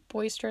very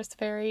boisterous,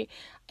 very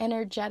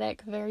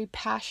energetic, very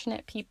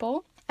passionate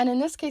people. And in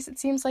this case, it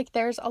seems like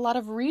there's a lot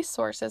of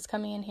resources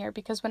coming in here,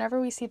 because whenever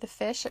we see the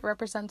fish, it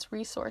represents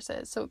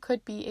resources. So it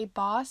could be a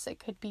boss, it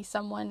could be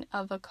someone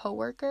of a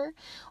coworker,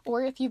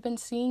 or if you've been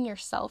seeing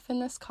yourself in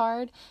this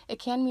card, it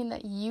can mean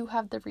that you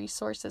have the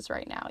resources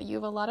right now. You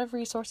have a lot of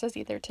resources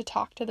either to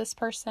talk to this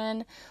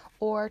person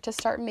or to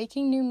start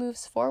making new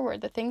moves forward.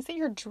 The things that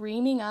you're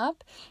dreaming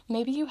up,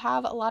 maybe you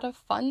have a lot of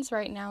funds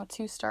right now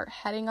to start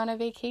heading on a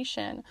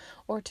vacation,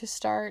 or to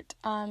start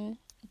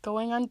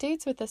going on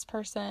dates with this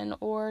person,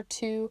 or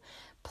to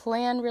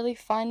plan really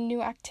fun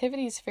new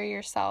activities for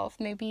yourself,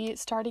 maybe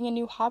starting a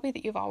new hobby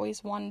that you've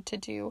always wanted to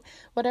do.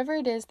 Whatever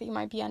it is that you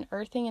might be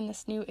unearthing in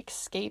this new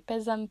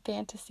escapism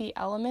fantasy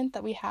element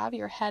that we have,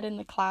 your head in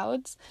the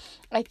clouds,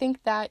 I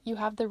think that you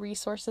have the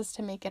resources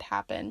to make it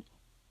happen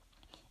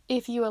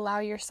if you allow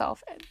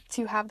yourself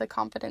to have the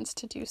confidence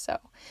to do so.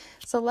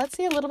 So let's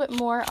see a little bit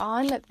more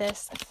on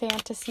this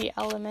fantasy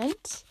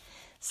element.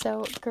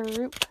 So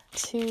group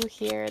 2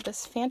 here,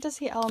 this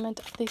fantasy element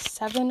of the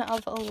 7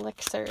 of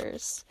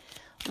elixirs.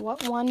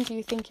 What one do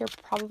you think you're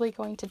probably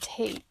going to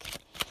take?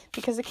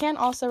 Because it can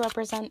also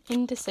represent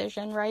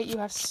indecision, right? You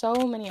have so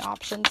many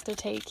options to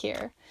take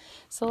here.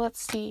 So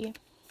let's see.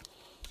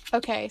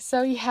 Okay,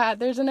 so yeah,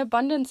 there's an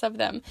abundance of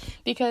them,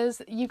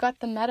 because you got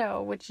the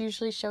meadow, which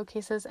usually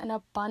showcases an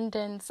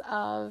abundance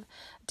of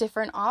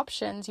different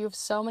options. You have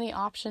so many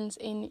options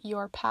in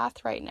your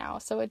path right now.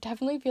 So it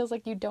definitely feels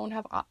like you don't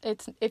have,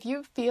 if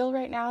you feel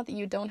right now that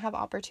you don't have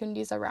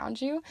opportunities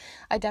around you,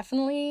 I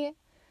definitely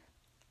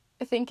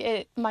think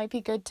it might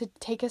be good to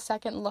take a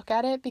second look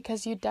at it,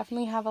 because you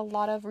definitely have a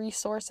lot of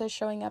resources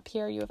showing up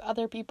here. You have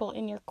other people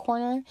in your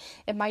corner.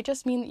 It might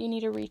just mean that you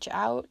need to reach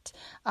out.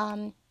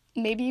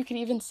 Maybe you could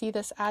even see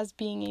this as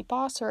being a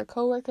boss or a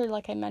coworker,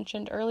 like I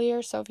mentioned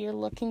earlier. So if you're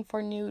looking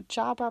for new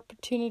job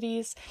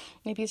opportunities,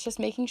 maybe it's just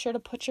making sure to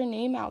put your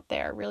name out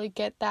there, really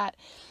get that,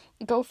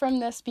 go from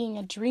this being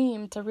a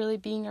dream to really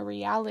being a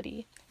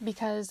reality.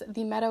 Because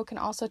the meadow can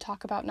also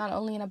talk about not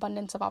only an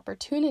abundance of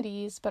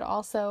opportunities, but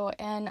also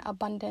an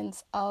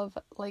abundance of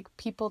like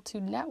people to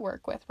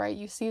network with, right?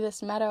 You see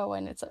this meadow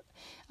and it's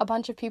a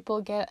bunch of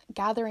people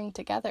gathering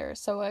together.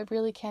 So I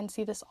really can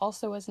see this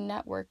also as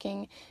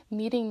networking,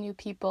 meeting new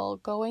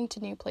people, going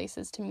to new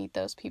places to meet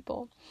those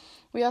people.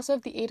 We also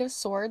have the 8 of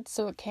Swords,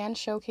 so it can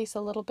showcase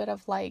a little bit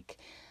of like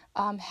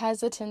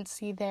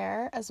hesitancy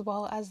there, as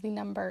well as the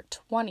number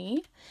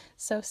 20.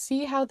 So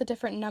see how the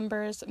different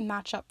numbers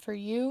match up for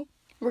you.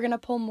 We're going to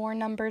pull more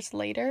numbers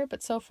later,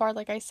 but so far,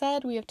 like I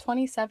said, we have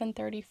 27,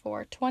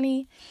 34,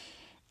 20.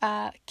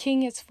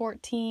 King is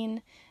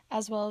 14,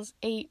 as well as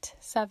 8,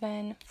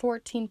 7,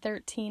 14,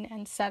 13,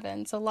 and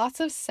 7. So lots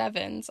of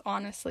 7s,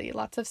 honestly.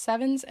 Lots of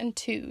 7s and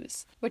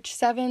 2s, which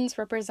 7s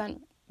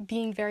represent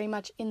being very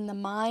much in the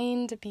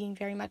mind, being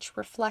very much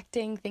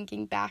reflecting,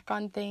 thinking back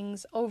on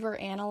things,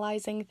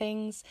 over-analyzing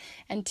things.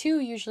 And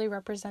 2 usually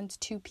represents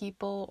 2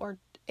 people or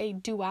a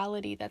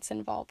duality that's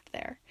involved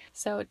there.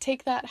 So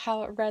take that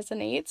how it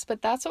resonates,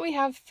 but that's what we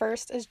have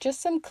first, is just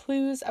some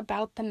clues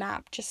about the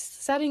map,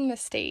 just setting the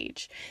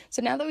stage.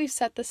 So now that we've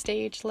set the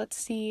stage, let's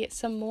see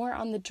some more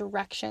on the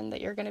direction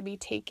that you're going to be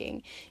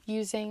taking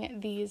using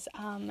these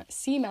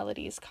Sea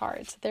Melodies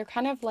cards. They're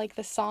kind of like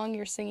the song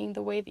you're singing,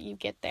 the way that you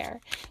get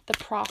there, the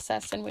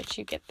process in which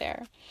you get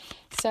there.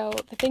 So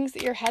the things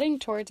that you're heading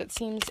towards, it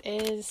seems,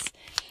 is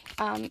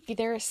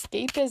either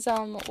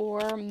escapism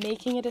or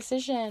making a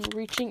decision,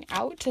 reaching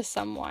out to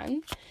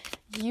someone,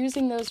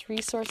 using those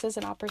resources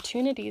and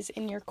opportunities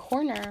in your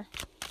corner,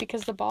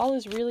 because the ball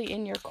is really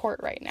in your court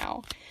right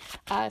now.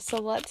 So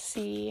let's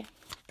see,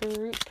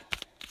 group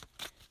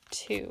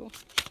 2.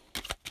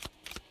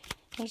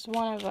 There's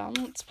one of them.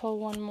 Let's pull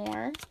one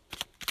more.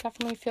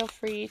 Definitely feel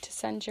free to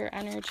send your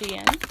energy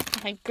in.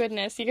 My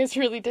goodness, you guys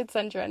really did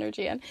send your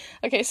energy in.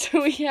 Okay,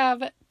 so we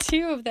have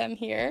 2 of them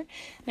here.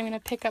 I'm going to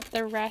pick up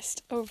the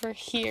rest over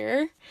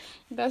here.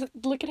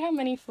 Look at how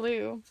many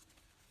flew.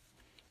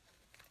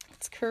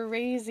 It's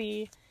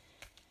crazy.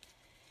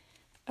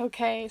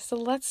 Okay, so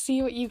let's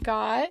see what you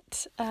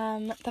got.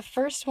 The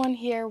first one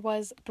here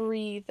was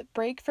breathe,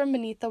 break from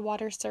beneath the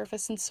water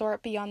surface and soar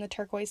up beyond the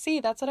turquoise sea.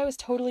 That's what I was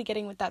totally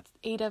getting with that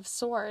 8 of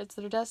Swords.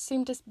 There does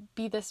seem to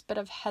be this bit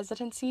of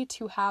hesitancy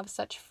to have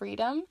such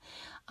freedom.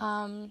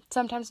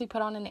 Sometimes we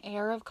put on an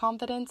air of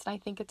confidence, and I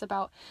think it's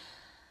about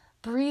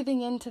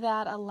breathing into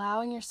that,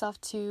 allowing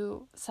yourself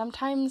to,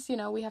 sometimes,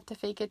 we have to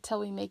fake it till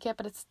we make it,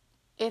 but it's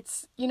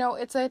a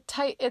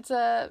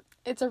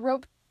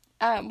rope.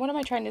 What am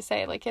I trying to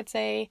say? Like, it's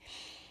a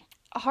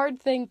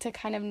hard thing to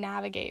kind of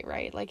navigate,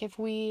 right? Like, if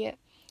we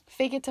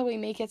fake it till we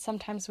make it,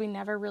 sometimes we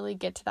never really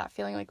get to that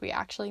feeling like we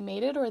actually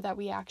made it or that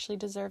we actually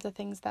deserve the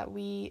things that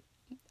we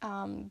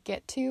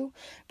get to.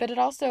 But it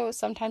also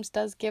sometimes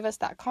does give us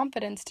that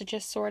confidence to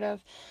just sort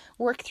of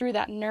work through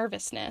that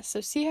nervousness.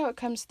 So see how it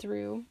comes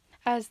through.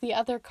 As the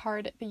other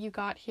card that you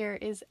got here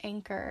is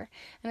Anchor,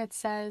 and it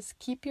says,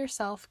 keep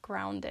yourself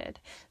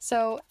grounded.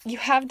 So you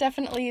have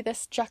definitely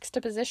this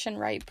juxtaposition,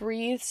 right?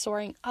 Breathe,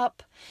 soaring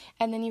up,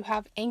 and then you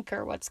have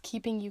anchor, what's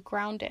keeping you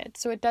grounded.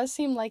 So it does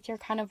seem like you're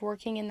kind of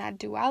working in that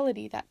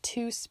duality, that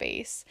two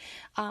space,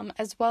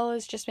 as well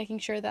as just making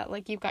sure that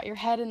like you've got your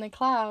head in the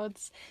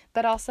clouds,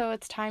 but also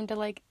it's time to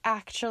like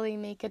actually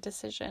make a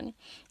decision,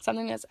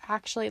 something that's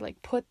actually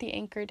like put the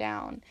anchor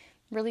down,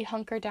 really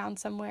hunker down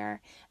somewhere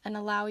and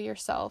allow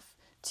yourself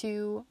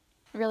to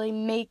really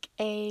make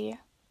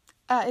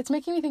it's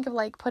making me think of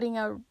like putting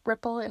a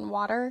ripple in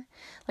water.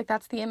 Like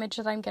that's the image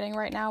that I'm getting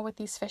right now with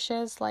these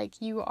fishes.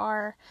 Like you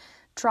are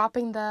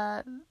dropping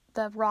the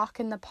rock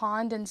in the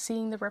pond and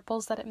seeing the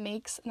ripples that it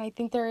makes. And I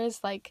think there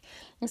is like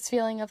this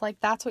feeling of like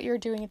that's what you're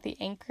doing at the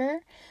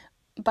anchor,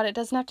 but it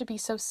doesn't have to be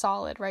so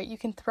solid, right? You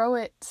can throw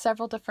it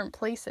several different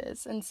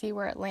places and see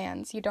where it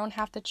lands. You don't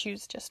have to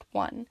choose just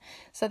one.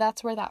 So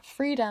that's where that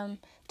freedom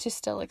to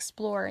still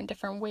explore in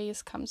different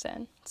ways comes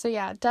in. So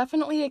yeah,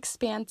 definitely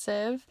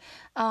expansive.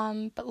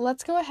 But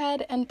let's go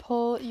ahead and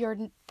pull your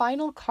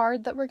final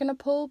card that we're going to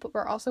pull, but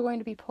we're also going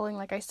to be pulling,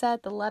 like I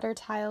said, the letter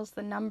tiles,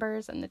 the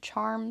numbers, and the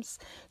charms.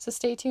 So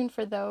stay tuned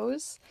for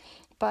those.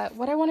 But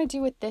what I want to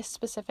do with this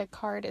specific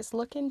card is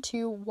look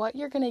into what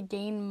you're going to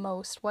gain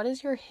most. What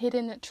is your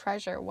hidden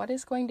treasure? What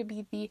is going to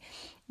be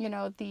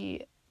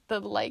the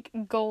like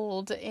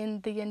gold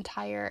in the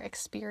entire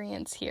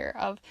experience here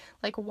of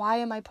like, why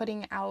am I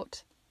putting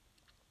out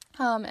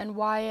and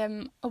why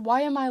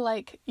am I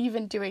like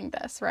even doing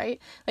this,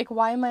 right? Like,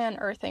 why am I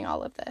unearthing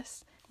all of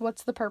this?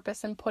 What's the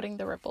purpose in putting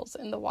the ripples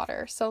in the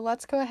water? So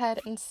let's go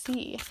ahead and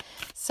see.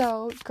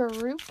 So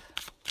group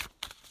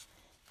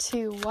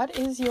 2, what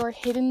is your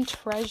hidden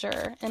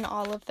treasure in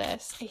all of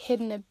this? A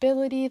hidden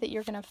ability that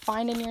you're going to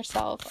find in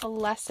yourself, a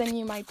lesson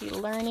you might be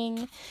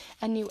learning,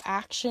 a new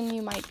action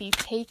you might be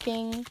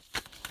taking.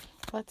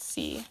 Let's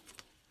see.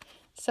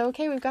 So,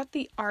 okay, we've got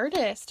the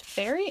Artist.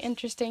 Very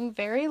interesting,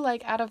 very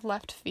like out of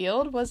left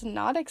field. Was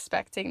not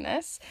expecting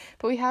this.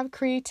 But we have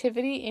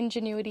creativity,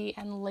 ingenuity,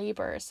 and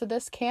labor. So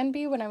this can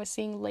be, when I was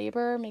seeing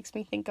labor, makes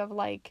me think of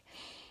like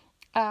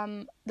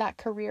that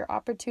career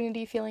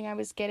opportunity feeling I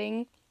was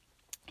getting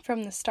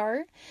from the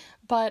start,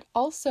 but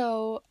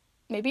also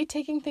maybe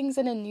taking things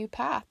in a new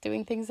path,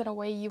 doing things in a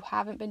way you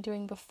haven't been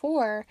doing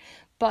before,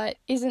 but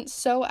isn't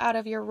so out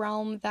of your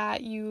realm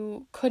that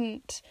you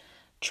couldn't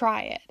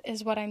try it,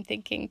 is what I'm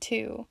thinking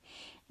too.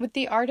 With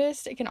the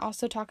Artist, it can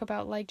also talk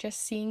about like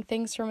just seeing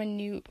things from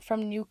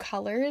new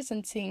colors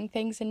and seeing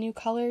things in new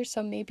colors.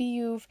 So maybe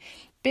you've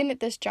been at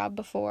this job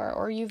before,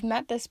 or you've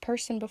met this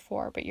person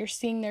before, but you're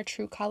seeing their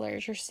true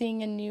colors. You're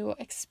seeing a new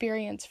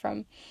experience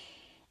from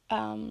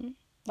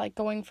like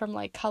going from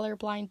like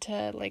colorblind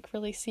to like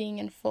really seeing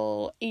in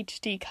full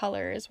HD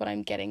color is what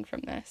I'm getting from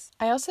this.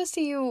 I also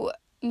see you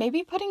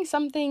maybe putting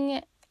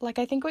something, like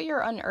I think what you're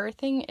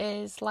unearthing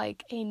is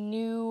like a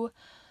new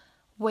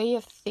way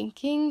of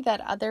thinking that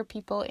other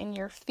people in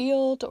your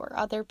field or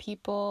other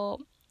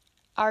people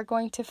are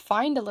going to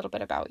find a little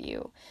bit about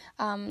you.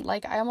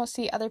 Like I almost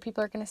see other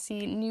people are going to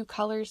see new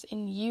colors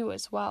in you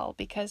as well,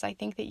 because I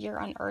think that you're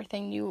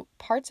unearthing new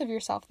parts of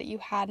yourself that you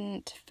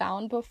hadn't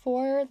found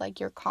before, like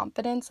your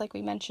confidence, like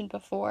we mentioned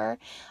before.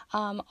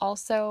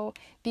 Also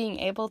being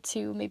able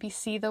to maybe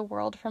see the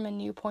world from a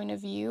new point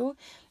of view,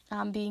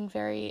 being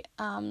very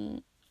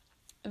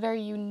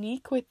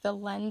unique with the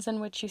lens in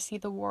which you see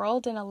the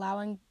world, and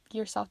allowing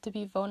yourself to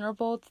be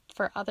vulnerable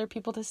for other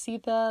people to see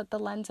the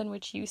lens in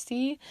which you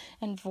see,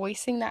 and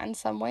voicing that in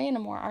some way in a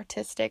more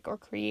artistic or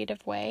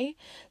creative way.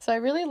 So I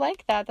really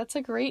like that. That's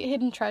a great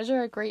hidden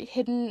treasure, a great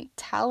hidden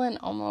talent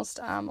almost,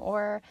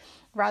 or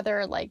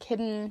rather like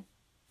hidden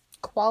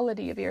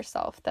quality of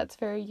yourself that's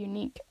very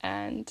unique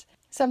and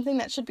something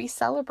that should be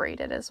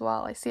celebrated as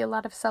well. I see a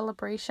lot of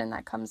celebration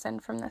that comes in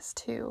from this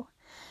too.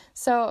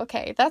 So,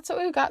 okay, that's what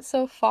we've got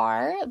so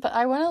far, but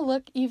I want to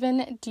look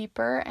even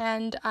deeper,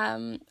 and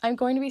I'm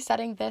going to be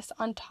setting this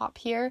on top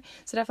here,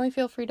 so definitely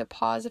feel free to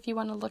pause if you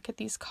want to look at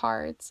these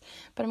cards,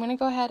 but I'm going to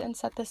go ahead and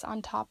set this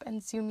on top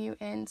and zoom you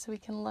in so we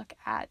can look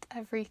at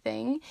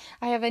everything.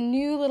 I have a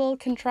new little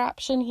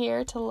contraption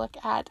here to look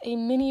at a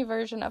mini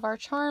version of our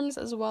charms,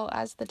 as well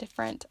as the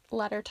different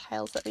letter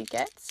tiles that we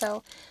get.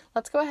 So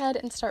let's go ahead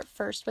and start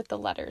first with the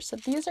letters. So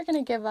these are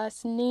going to give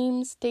us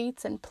names,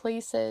 dates, and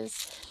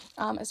places,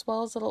 as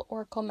well as little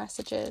oracle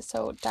messages.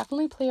 So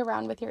definitely play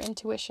around with your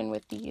intuition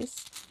with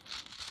these.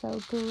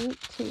 So group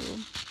 2.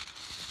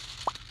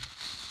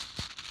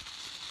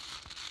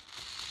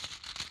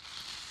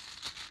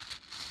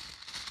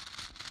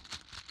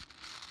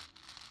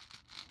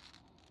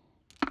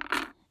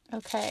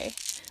 Okay,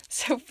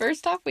 So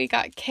first off, we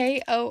got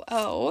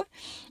KOO.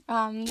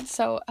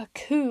 So a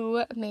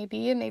coup,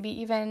 maybe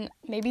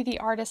the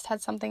artist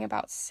had something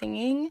about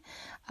singing,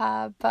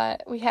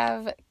 but we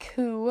have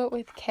coup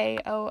with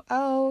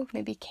KOO,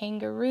 maybe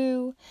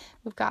kangaroo.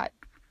 We've got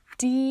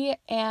D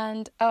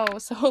and O,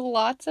 so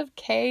lots of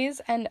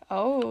K's and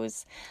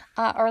O's,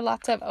 or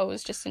lots of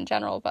O's just in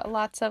general, but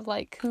lots of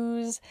like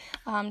coups,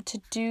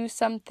 to do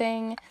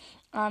something,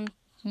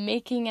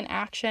 making an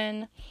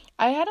action.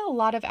 I had a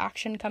lot of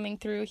action coming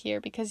through here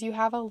because you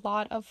have a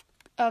lot of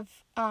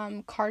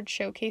cards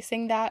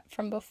showcasing that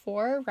from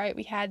before, right?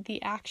 We had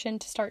the action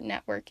to start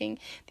networking,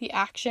 the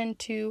action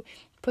to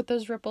put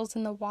those ripples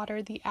in the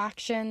water, the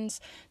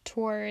actions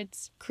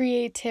towards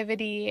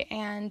creativity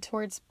and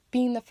towards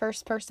being the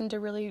first person to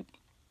really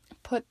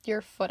put your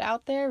foot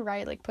out there,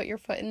 right? Like put your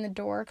foot in the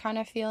door kind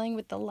of feeling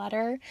with the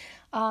letter.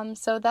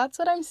 So that's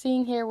what I'm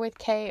seeing here with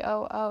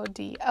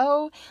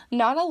KOODO.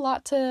 Not a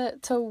lot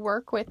to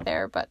work with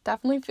there, but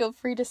definitely feel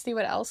free to see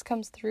what else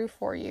comes through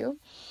for you.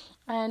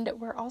 And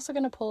we're also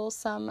going to pull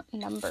some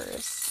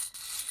numbers.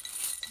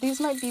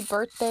 These might be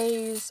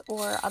birthdays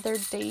or other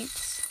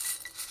dates.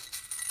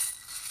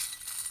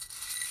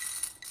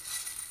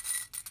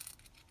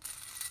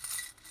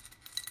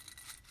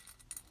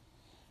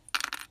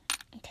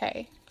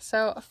 Okay,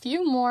 so a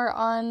few more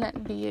on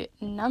the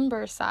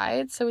number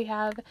side. So we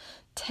have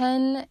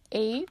 10,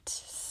 8,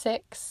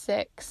 6,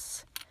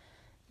 6,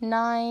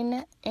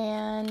 9,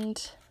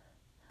 and...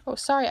 oh,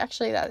 sorry,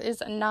 actually that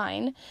is a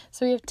 9.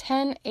 So we have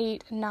 10,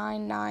 8,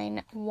 9,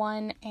 9,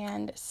 1,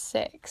 and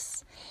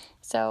 6.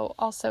 So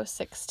also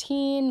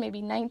 16,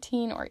 maybe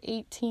 19 or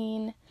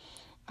 18.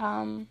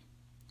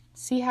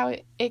 See how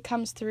it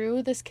comes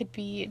through. This could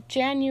be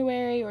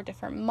January or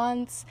different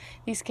months.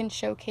 These can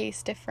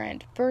showcase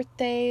different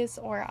birthdays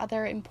or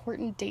other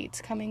important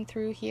dates coming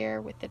through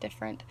here with the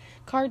different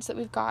cards that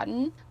we've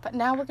gotten. But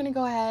now we're going to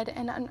go ahead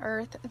and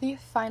unearth the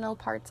final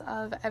parts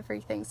of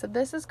everything. So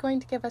this is going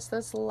to give us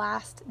those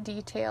last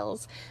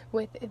details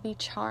with the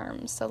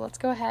charms. So let's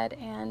go ahead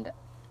and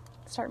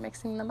start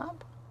mixing them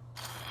up.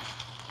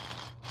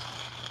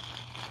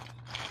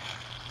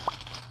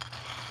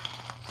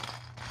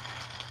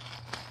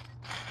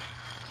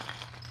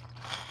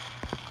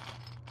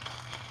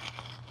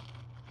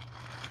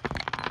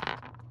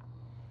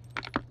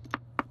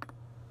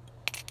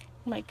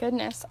 My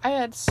goodness, I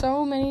had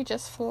so many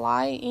just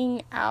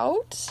flying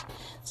out.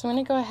 So I'm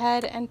going to go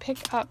ahead and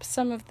pick up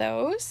some of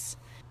those.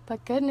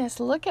 But goodness,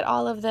 look at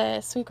all of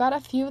this. We've got a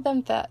few of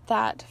them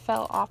that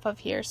fell off of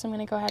here, so I'm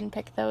going to go ahead and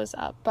pick those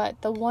up.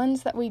 But the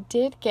ones that we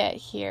did get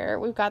here,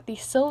 we've got the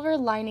silver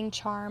lining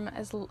charm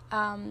as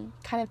kind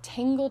of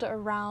tangled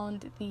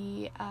around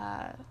the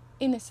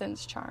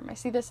innocence charm. I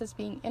see this as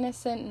being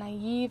innocent,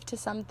 naive to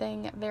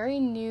something, very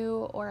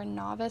new or a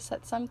novice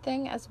at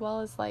something, as well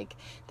as like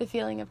the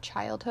feeling of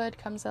childhood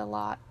comes a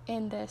lot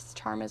in this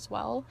charm as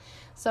well.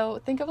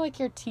 So think of like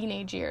your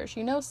teenage years.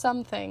 You know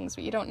some things,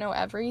 but you don't know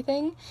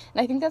everything.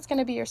 And I think that's going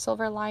to be your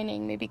silver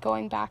lining, maybe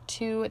going back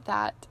to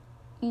that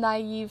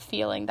naive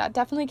feeling. That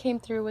definitely came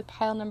through with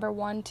pile number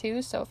 1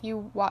 too, so if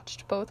you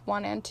watched both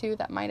 1 and 2,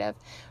 that might have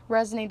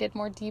resonated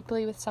more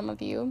deeply with some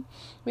of you.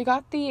 We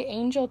got the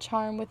angel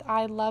charm with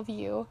I love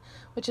you,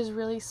 which is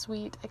really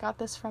sweet. I got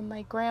this from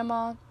my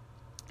grandma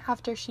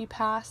after she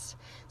passed,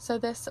 so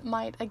this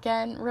might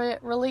again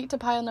relate to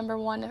pile number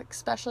 1,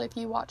 especially if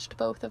you watched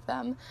both of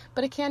them,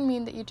 but it can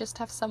mean that you just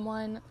have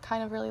someone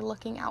kind of really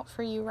looking out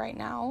for you right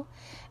now.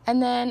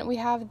 And then we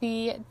have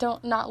the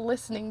not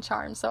listening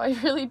charm. So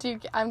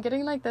I'm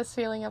getting like this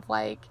feeling of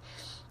like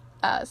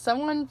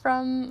someone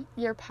from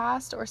your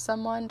past or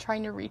someone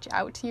trying to reach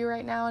out to you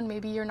right now, and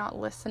maybe you're not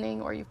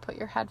listening, or you've put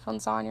your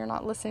headphones on, you're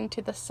not listening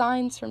to the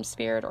signs from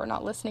spirit, or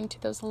not listening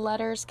to those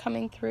letters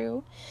coming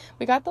through.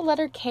 We got the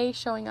letter K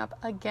showing up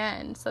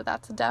again, so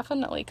that's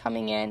definitely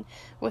coming in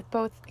with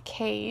both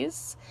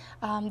K's.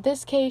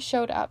 This K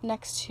showed up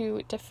next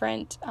to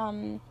different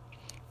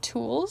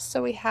tools.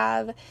 So we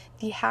have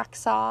the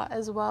hacksaw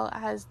as well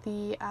as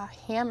the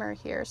hammer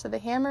here. So the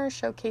hammer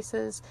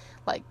showcases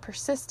like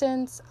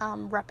persistence,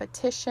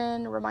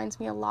 repetition, reminds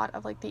me a lot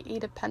of like the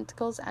 8 of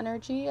Pentacles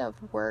energy of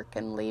work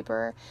and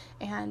labor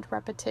and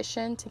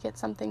repetition to get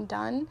something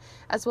done,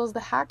 as well as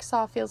the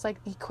hacksaw feels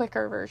like the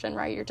quicker version,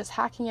 right? You're just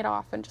hacking it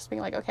off and just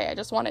being like, okay, I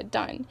just want it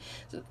done.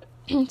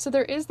 So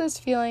there is this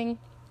feeling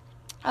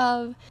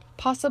of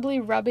possibly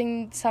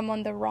rubbing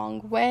someone the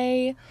wrong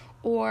way,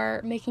 or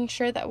making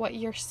sure that what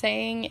you're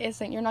saying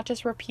you're not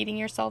just repeating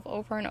yourself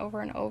over and over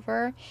and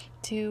over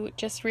to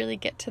just really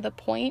get to the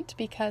point,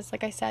 because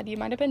like I said, you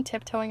might have been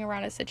tiptoeing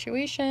around a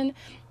situation.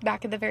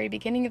 Back at the very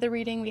beginning of the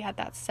reading, we had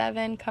that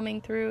 7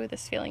 coming through,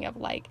 this feeling of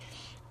like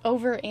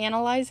over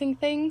analyzing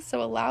things.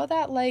 So allow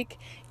that like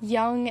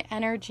young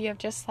energy of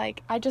just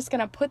like, I'm just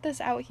gonna put this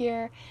out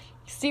here,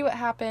 see what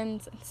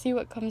happens and see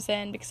what comes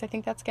in, because I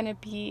think that's going to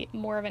be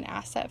more of an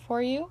asset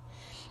for you.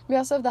 We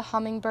also have the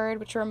hummingbird,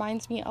 which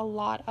reminds me a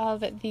lot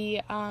of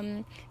the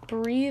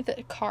breathe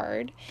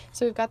card.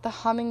 So we've got the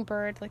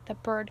hummingbird, like the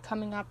bird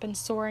coming up and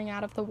soaring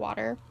out of the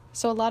water.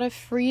 So a lot of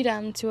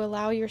freedom to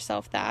allow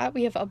yourself that.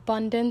 We have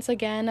abundance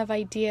again of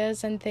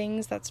ideas and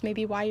things. That's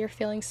maybe why you're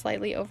feeling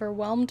slightly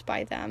overwhelmed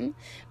by them.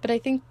 But I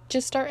think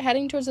just start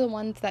heading towards the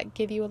ones that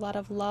give you a lot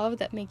of love,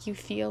 that make you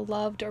feel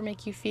loved or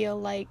make you feel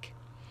like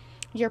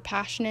you're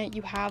passionate,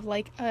 you have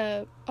like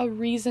a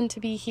reason to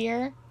be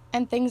here,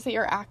 and things that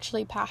you're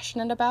actually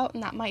passionate about,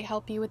 and that might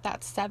help you with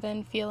that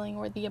 7 feeling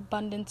or the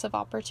abundance of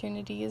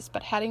opportunities.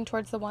 But heading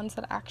towards the ones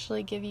that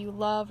actually give you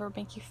love or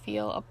make you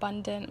feel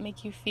abundant,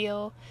 make you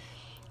feel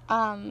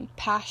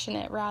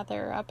passionate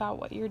rather about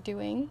what you're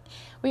doing.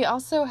 We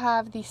also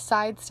have the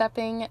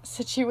sidestepping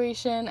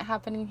situation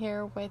happening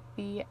here with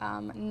the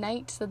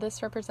knight. So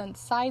this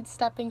represents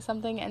sidestepping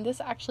something, and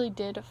this actually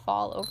did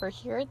fall over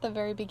here at the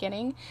very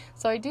beginning.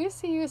 So I do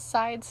see you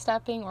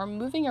sidestepping or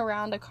moving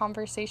around a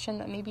conversation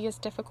that maybe is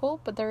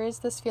difficult, but there is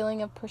this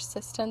feeling of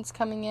persistence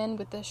coming in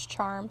with this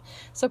charm.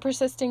 So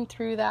persisting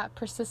through that,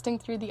 persisting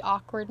through the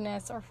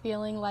awkwardness, or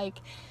feeling like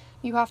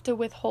you have to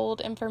withhold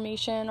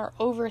information or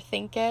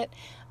overthink it,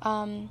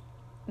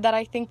 that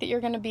I think that you're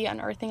going to be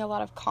unearthing a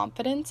lot of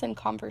confidence in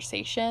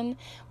conversation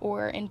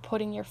or in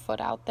putting your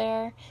foot out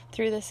there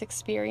through this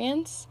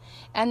experience.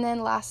 And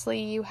then lastly,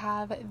 you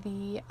have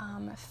the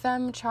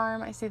femme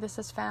charm. I see this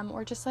as femme,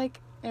 or just like,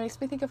 it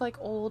makes me think of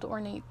like old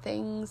ornate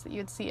things that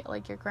you'd see at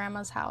like your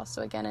grandma's house.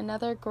 So again,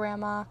 another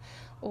grandma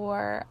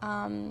or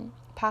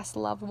past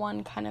loved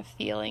one kind of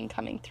feeling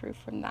coming through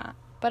from that.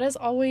 But as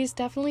always,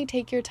 definitely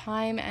take your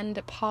time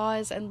and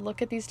pause and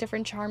look at these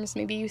different charms.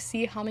 Maybe you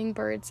see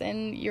hummingbirds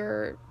in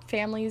your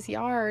family's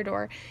yard,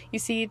 or you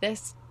see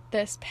this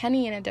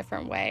penny in a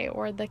different way,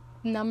 or the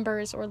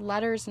numbers or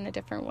letters in a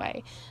different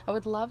way. I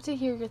would love to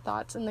hear your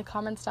thoughts in the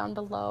comments down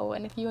below.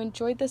 And if you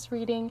enjoyed this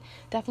reading,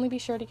 definitely be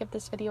sure to give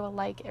this video a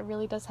like. It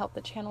really does help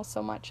the channel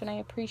so much, and I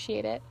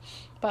appreciate it.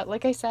 But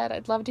like I said,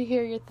 I'd love to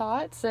hear your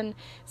thoughts and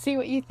see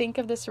what you think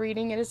of this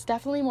reading. It is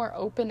definitely more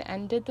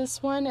open-ended,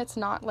 this one. It's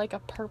not like a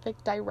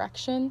perfect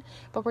direction,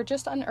 but we're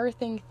just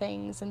unearthing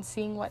things and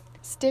seeing what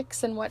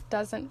sticks and what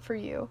doesn't for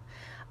you.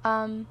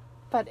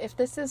 But if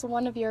this is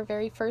one of your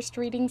very first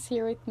readings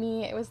here with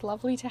me, it was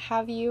lovely to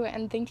have you,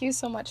 and thank you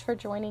so much for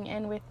joining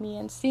in with me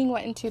and seeing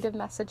what intuitive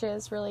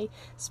messages really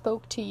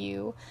spoke to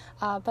you.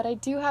 But I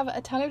do have a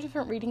ton of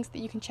different readings that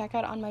you can check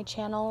out on my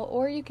channel,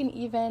 or you can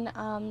even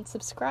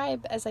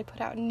subscribe, as I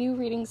put out new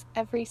readings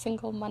every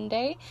single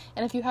Monday.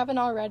 And if you haven't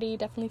already,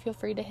 definitely feel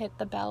free to hit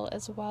the bell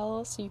as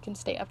well, so you can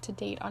stay up to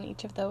date on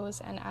each of those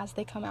and as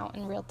they come out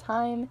in real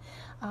time,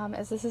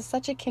 as this is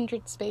such a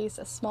kindred space,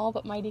 a small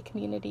but mighty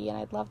community, and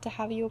I'd love to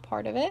have you a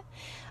part of it.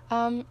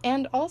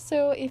 And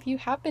also, if you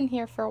have been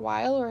here for a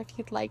while, or if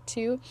you'd like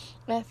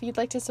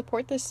to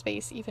support this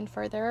space even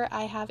further,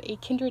 I have a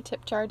Kindred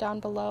tip jar down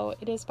below.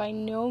 It is by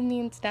no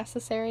means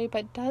necessary,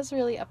 but does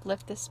really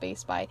uplift this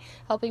space by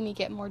helping me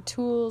get more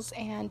tools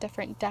and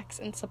different decks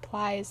and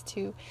supplies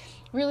to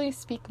really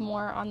speak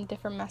more on the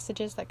different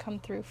messages that come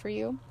through for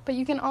you. But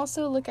you can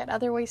also look at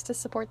other ways to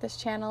support this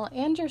channel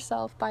and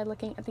yourself by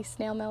looking at the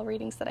snail mail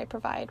readings that I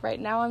provide. Right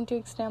now I'm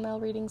doing snail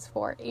mail readings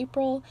for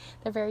April.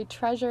 They're very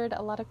treasured.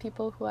 A lot of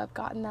people who have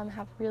gotten them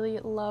have really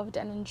loved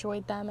and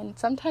enjoyed them, and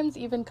sometimes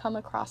even come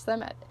across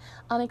them at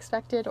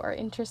unexpected or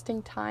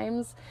interesting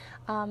times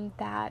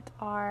that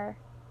are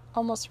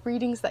almost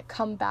readings that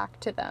come back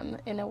to them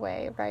in a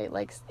way, right?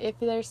 Like if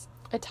there's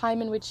a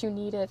time in which you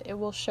need it, it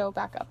will show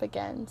back up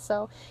again.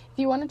 So if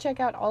you want to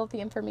check out all of the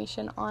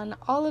information on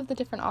all of the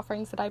different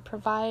offerings that I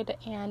provide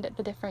and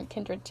the different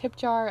Kindred tip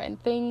jar and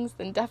things,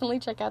 then definitely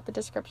check out the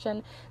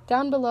description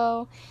down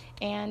below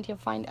and you'll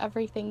find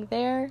everything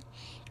there.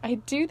 I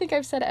do think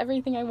I've said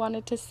everything I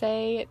wanted to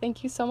say.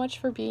 Thank you so much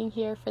for being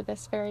here for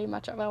this very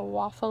much of a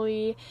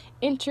waffly,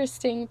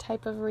 interesting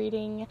type of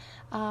reading,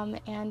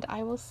 and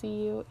I will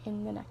see you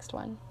in the next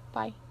one.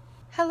 Bye.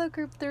 Hello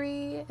Group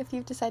 3, if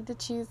you've decided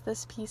to choose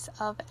this piece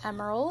of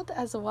emerald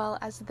as well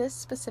as this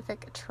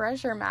specific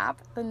treasure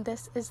map, then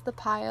this is the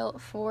pile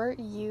for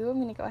you. I'm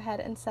going to go ahead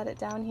and set it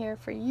down here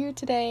for you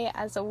today,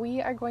 as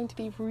we are going to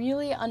be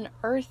really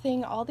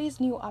unearthing all these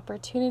new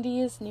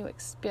opportunities, new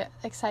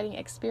exciting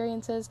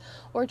experiences,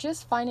 or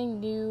just finding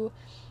new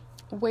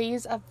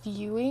ways of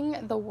viewing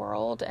the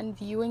world and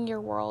viewing your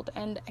world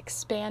and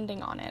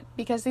expanding on it,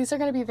 because these are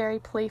going to be very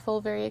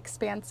playful, very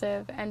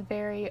expansive, and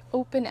very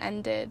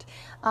open-ended,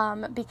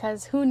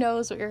 because who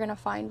knows what you're going to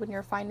find when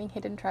you're finding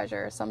hidden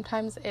treasure.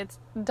 Sometimes it's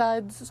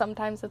duds,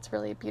 sometimes it's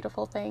really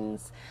beautiful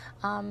things,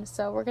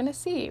 so we're going to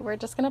see. We're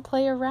just going to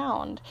play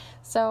around.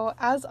 So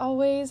as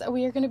always,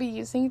 we are going to be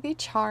using the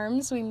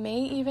charms. We may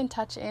even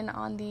touch in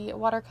on the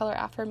watercolor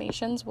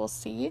affirmations, we'll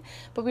see,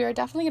 but we are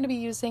definitely going to be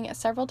using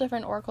several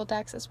different oracle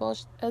decks as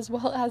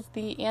well as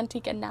the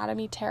Antique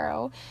Anatomy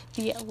Tarot,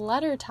 the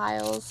letter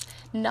tiles,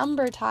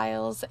 number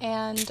tiles,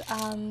 and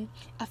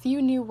a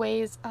few new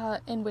ways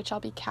in which I'll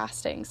be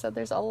casting. So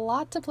there's a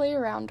lot to play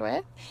around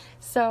with.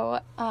 So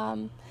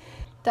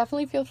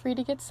definitely feel free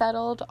to get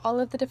settled. All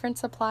of the different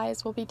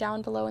supplies will be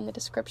down below in the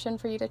description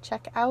for you to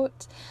check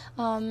out.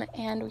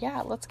 And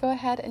yeah, let's go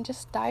ahead and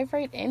just dive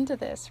right into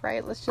this,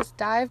 right? Let's just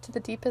dive to the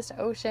deepest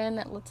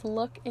ocean. Let's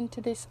look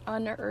into this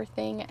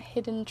unearthing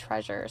hidden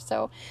treasure.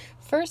 So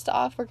first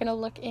off, we're going to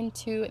look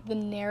into the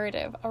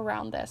narrative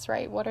around this,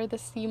 right? What are the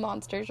sea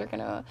monsters you're going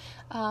to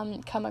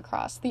come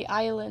across, the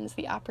islands,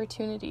 the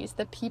opportunities,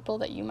 the people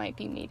that you might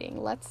be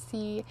meeting. Let's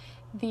see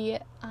the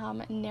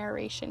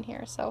narration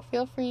here. So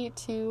feel free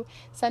to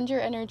send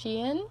your energy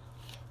in,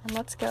 and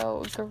let's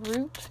go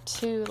group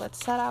 2.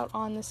 Let's set out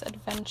on this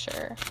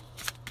adventure.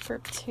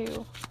 Group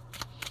 2.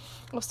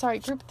 Oh, sorry,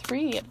 group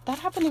 3. That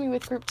happened to me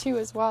with group 2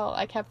 as well.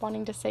 I kept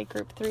wanting to say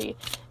group 3.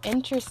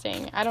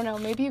 Interesting. I don't know.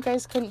 Maybe you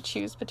guys couldn't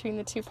choose between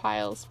the two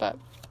piles, but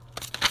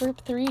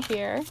group 3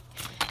 here.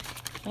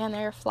 And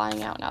they're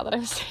flying out now that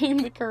I'm saying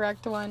the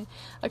correct one.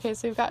 Okay,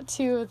 so we've got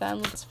 2 of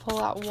them. Let's pull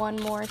out one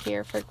more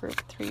here for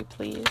group 3,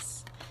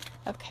 please.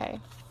 Okay.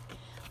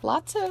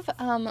 Lots of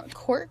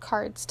court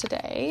cards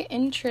today.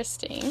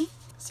 Interesting.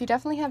 So you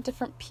definitely have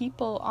different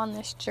people on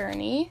this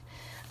journey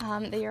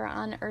that you're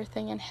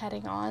unearthing and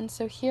heading on.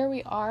 So here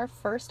we are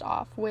first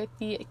off with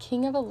the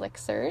King of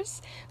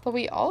Elixirs, but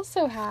we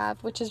also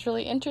have, which is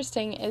really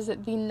interesting, is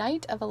the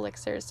Knight of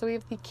Elixirs. So we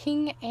have the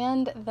King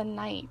and the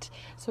Knight.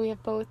 So we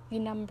have both the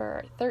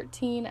number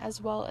 13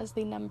 as well as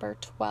the number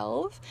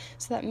 12.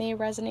 So that may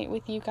resonate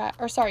with you guys,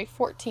 or sorry,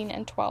 14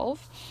 and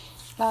 12.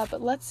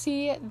 But let's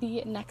see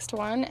the next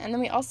one. And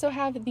then we also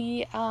have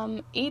the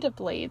 8 of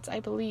Blades, I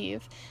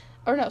believe.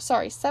 Or no,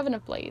 sorry, 7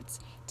 of Blades.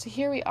 So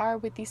here we are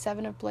with the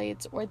 7 of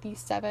Blades, or the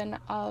 7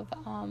 of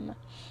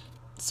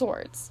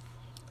Swords.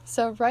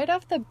 So right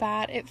off the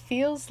bat, it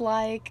feels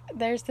like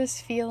there's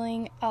this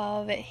feeling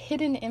of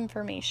hidden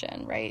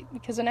information, right?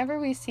 Because whenever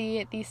we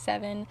see the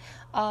 7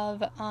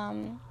 of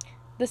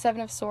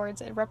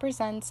Swords, it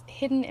represents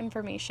hidden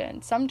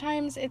information.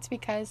 Sometimes it's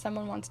because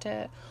someone wants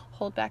to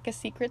hold back a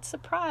secret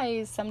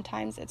surprise.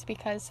 Sometimes it's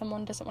because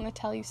someone doesn't want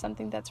to tell you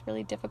something that's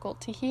really difficult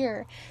to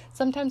hear.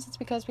 Sometimes it's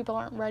because people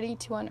aren't ready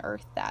to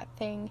unearth that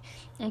thing.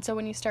 And so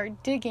when you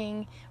start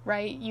digging,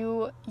 right,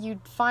 you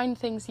find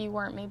things you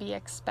weren't maybe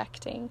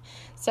expecting.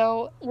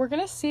 So we're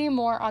going to see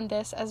more on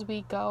this as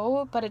we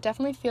go, but it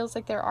definitely feels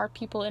like there are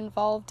people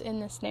involved in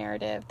this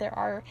narrative.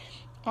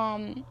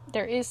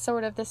 There is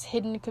sort of this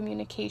hidden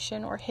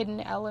communication or hidden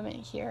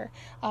element here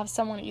of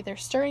someone either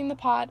stirring the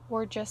pot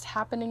or just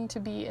happening to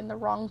be in the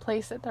wrong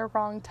place at the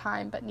wrong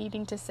time but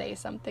needing to say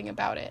something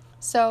about it.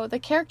 So the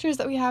characters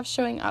that we have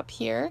showing up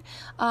here,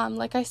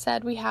 like I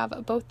said, we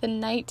have both the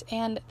Knight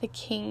and the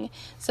King.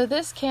 So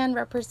this can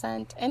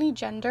represent any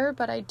gender,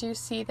 but I do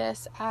see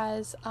this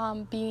as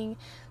being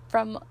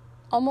from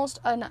almost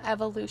an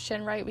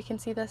evolution, right? We can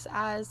see this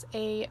as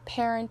a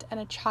parent and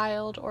a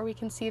child, or we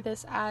can see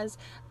this as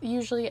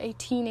usually a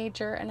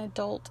teenager and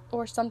adult,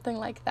 or something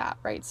like that,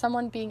 right?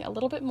 Someone being a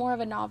little bit more of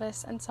a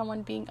novice and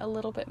someone being a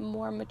little bit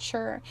more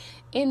mature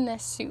in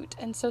this suit.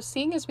 And so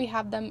seeing as we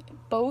have them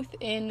both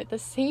in the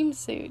same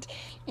suit,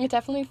 it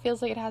definitely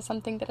feels like it has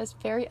something that is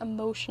very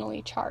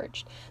emotionally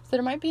charged. So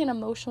there might be an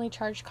emotionally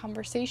charged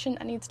conversation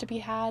that needs to be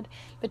had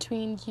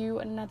between you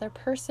and another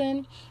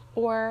person,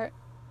 or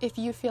if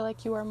you feel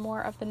like you are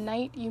more of the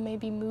Knight, you may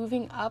be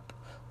moving up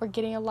or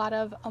getting a lot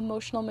of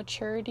emotional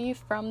maturity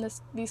from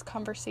these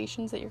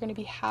conversations that you're going to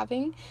be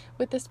having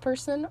with this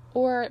person,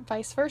 or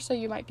vice versa.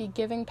 You might be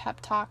giving pep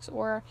talks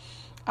or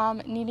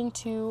needing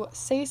to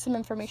say some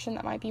information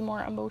that might be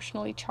more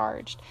emotionally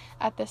charged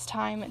at this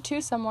time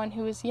to someone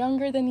who is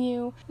younger than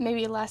you,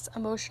 maybe less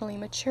emotionally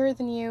mature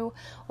than you,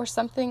 or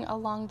something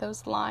along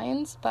those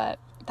lines. But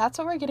that's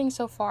what we're getting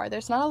so far.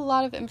 There's not a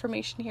lot of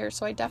information here,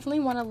 so I definitely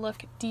want to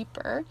look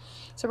deeper.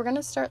 So we're going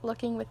to start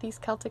looking with these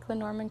Celtic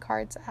Lenormand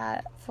cards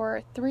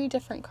for 3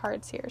 different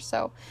cards here.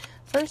 So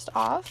first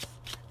off,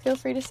 feel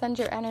free to send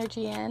your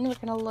energy in. We're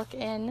going to look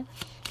in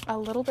a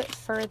little bit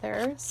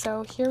further.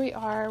 So here we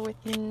are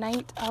with the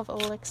Knight of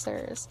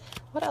Elixirs.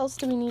 What else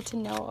do we need to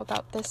know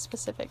about this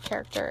specific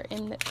character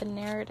in the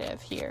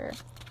narrative here?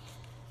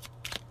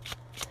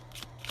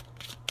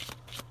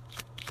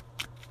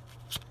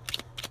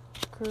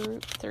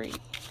 Group 3.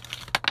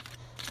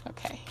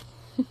 Okay.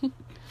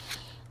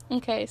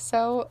 Okay,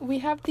 so we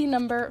have the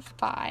number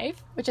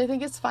 5, which I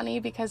think is funny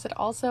because it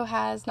also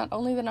has not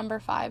only the number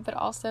 5, but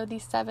also the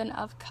 7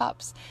 of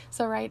Cups.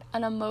 So, right,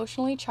 an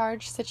emotionally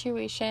charged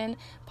situation,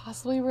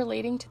 possibly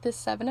relating to the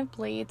 7 of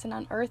Blades, an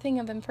unearthing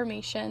of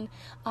information,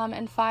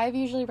 and 5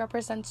 usually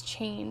represents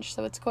change.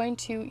 So it's going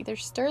to either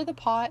stir the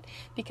pot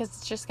because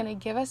it's just going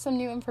to give us some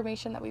new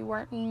information that we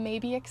weren't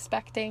maybe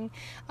expecting,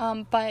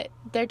 but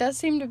there does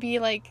seem to be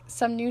like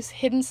some new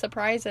hidden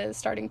surprises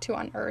starting to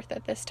unearth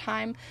at this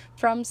time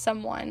from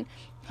someone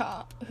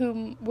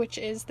which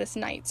is this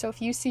Knight. So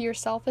if you see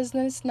yourself as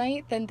this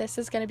Knight, then this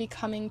is going to be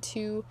coming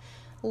to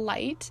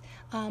light.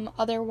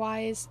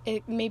 Otherwise,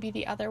 it may be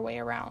the other way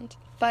around.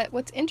 But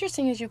what's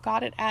interesting is you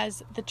got it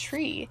as the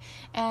tree,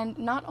 and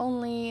not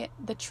only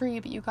the tree,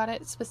 but you got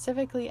it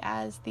specifically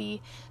as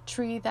the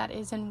tree that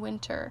is in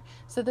winter.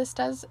 So this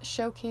does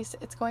showcase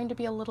it's going to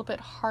be a little bit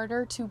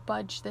harder to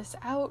budge this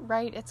out,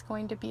 right? It's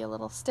going to be a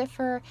little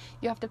stiffer.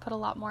 You have to put a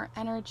lot more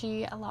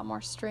energy, a lot more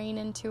strain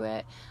into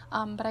it.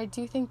 But I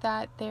do think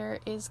that there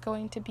is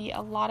going to be a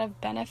lot of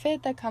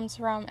benefit that comes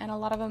from, and a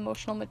lot of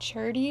emotional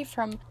maturity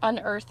from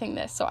unearthing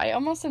this. So I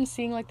almost am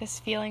seeing like this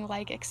feeling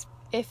like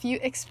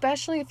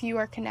especially if you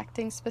are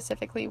connecting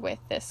specifically with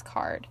this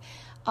card,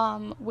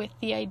 with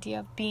the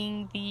idea of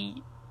being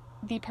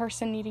the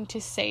person needing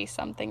to say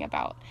something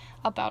about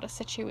a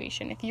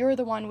situation, if you're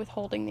the one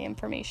withholding the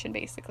information,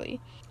 basically.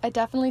 I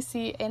definitely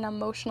see an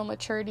emotional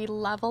maturity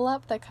level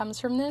up that comes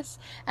from this,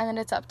 and then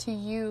it's up to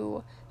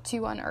you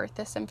to unearth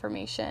this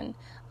information.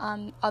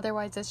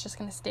 Otherwise it's just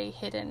going to stay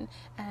hidden,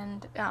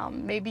 and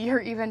maybe you're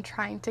even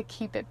trying to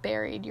keep it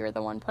buried. You're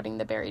the one putting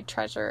the buried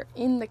treasure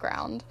in the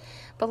ground.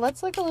 But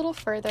let's look a little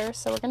further.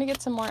 So we're going to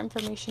get some more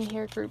information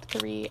here, group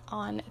 3,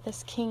 on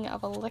this King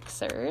of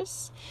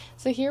Elixirs.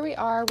 So here we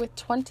are with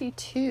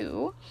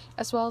 22,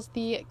 as well as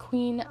the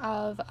Queen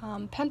of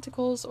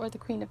Pentacles, or the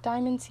Queen of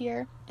Diamonds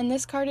here. And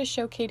this card is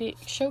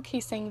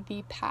showcasing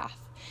the path.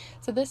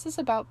 So this is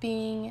about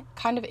being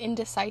kind of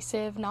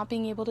indecisive, not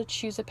being able to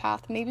choose a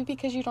path, maybe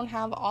because you don't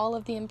have all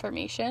of the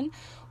information,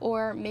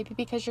 or maybe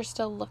because you're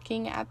still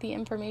looking at the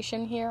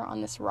information here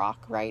on this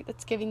rock, right?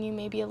 That's giving you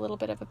maybe a little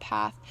bit of a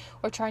path,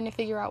 or trying to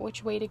figure out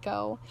which way to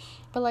go.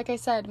 But like I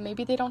said,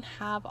 maybe they don't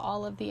have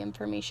all of the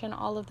information,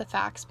 all of the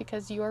facts,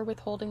 because you are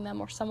withholding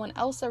them, or someone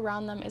else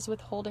around them is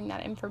withholding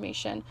that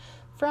information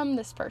from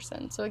this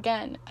person. So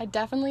again, it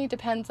definitely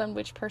depends on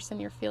which person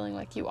you're feeling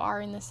like you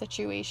are in this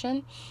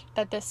situation,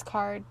 that this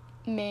card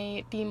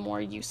may be more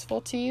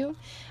useful to you.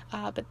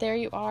 But there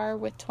you are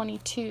with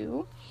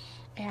 22,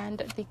 and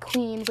the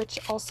Queen, which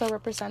also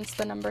represents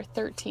the number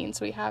 13.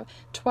 So we have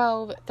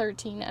 12,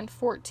 13, and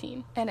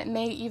 14, and it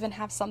may even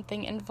have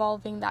something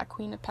involving that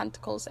Queen of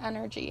Pentacles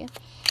energy.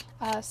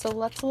 So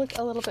let's look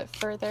a little bit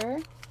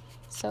further.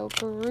 So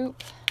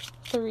group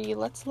 3,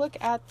 let's look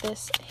at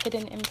this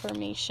hidden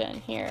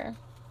information here.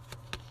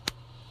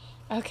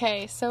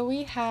 Okay, so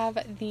we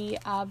have the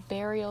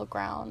burial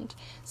ground.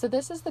 So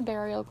this is the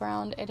burial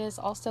ground. It is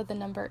also the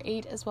number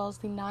 8, as well as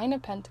the 9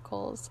 of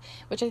Pentacles,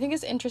 which I think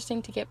is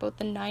interesting to get both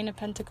the 9 of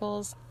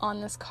Pentacles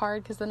on this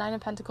card, because the 9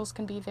 of Pentacles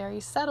can be very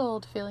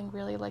settled, feeling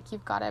really like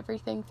you've got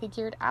everything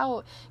figured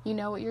out, you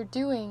know what you're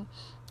doing.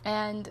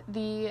 And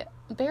the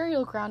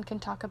burial ground can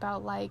talk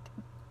about, like,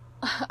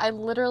 I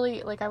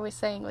literally, like I was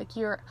saying, like,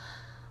 you're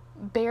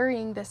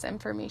burying this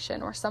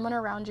information, or someone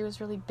around you is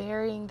really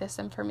burying this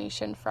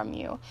information from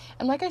you.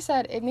 And like I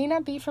said, it may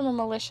not be from a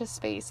malicious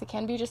space. It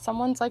can be just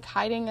someone's like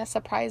hiding a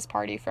surprise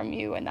party from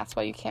you, and that's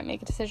why you can't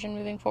make a decision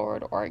moving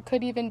forward. Or it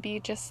could even be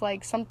just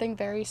like something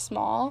very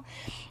small,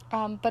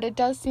 but it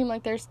does seem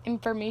like there's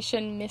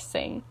information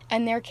missing,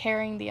 and they're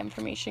carrying the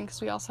information,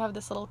 because we also have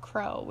this little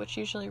crow, which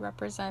usually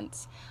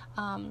represents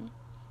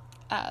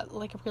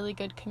like a really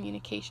good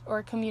communication,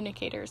 or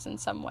communicators in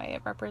some way.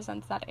 It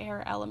represents that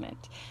air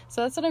element.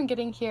 So that's what I'm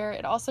getting here.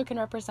 It also can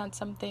represent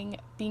something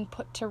being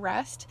put to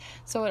rest.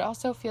 So it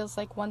also feels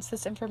like once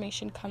this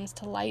information comes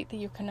to light, that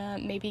you're gonna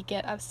maybe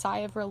get a sigh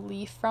of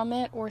relief from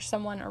it, or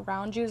someone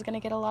around you is gonna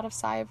get a lot of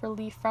sigh of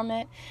relief from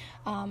it.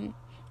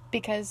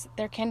 Because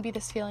there can be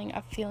this feeling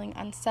of feeling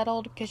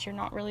unsettled, because you're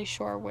not really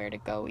sure where to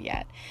go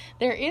yet.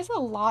 There is a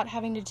lot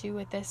having to do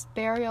with this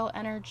burial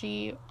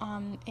energy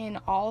in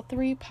all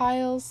 3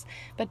 piles,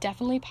 but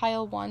definitely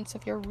pile 1. So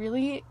if you're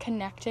really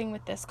connecting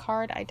with this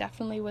card, I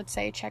definitely would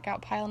say check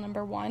out pile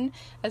number 1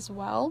 as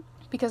well,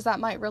 because that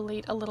might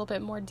relate a little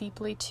bit more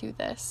deeply to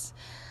this.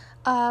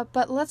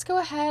 But let's go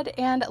ahead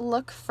and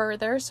look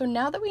further. So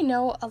now that we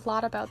know a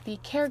lot about the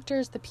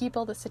characters, the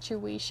people, the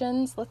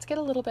situations, let's get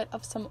a little bit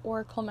of some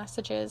oracle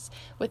messages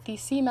with the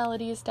Sea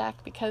Melodies deck,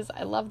 because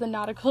I love the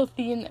nautical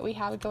theme that we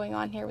have going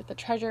on here with the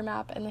treasure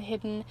map and the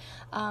hidden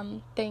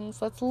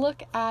things. Let's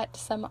look at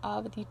some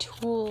of the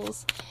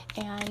tools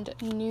and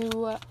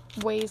new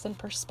ways and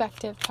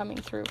perspective coming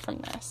through from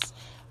this,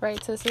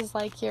 right? So this is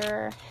like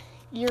your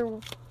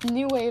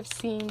new way of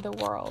seeing the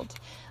world,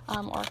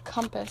 or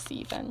compass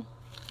even.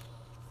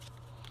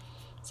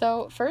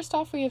 So first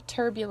off, we have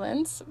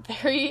turbulence,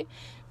 very,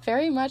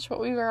 very much what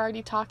we were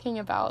already talking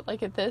about.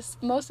 Like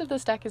most of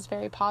this deck is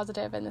very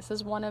positive, and this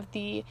is one of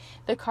the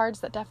cards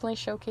that definitely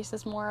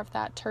showcases more of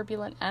that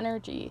turbulent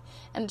energy,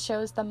 and it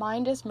shows the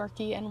mind is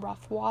murky and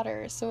rough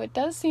waters. So it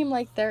does seem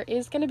like there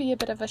is going to be a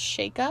bit of a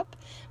shakeup,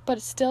 but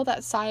it's still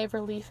that sigh of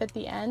relief at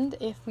the end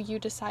if you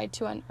decide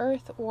to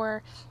unearth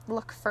or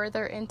look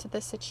further into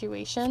the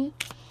situation.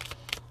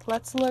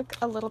 Let's look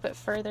a little bit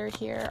further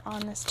here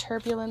on this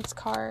turbulence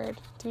card.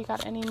 Do we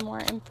got any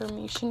more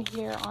information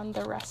here on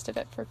the rest of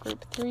it for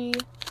group 3?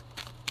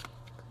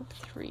 Group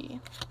 3.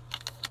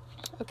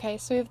 Okay,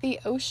 so we have the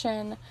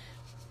ocean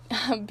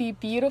be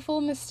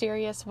beautiful,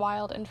 mysterious,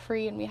 wild, and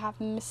free, and we have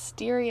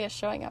mysterious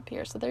showing up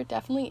here, so there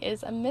definitely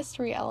is a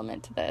mystery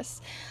element to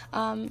this.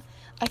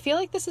 I feel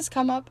like this has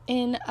come up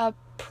in a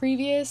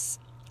previous,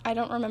 I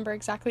don't remember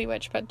exactly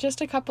which, but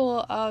just a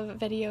couple of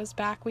videos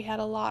back, we had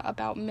a lot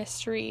about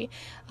mystery,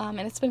 and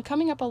it's been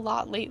coming up a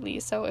lot lately.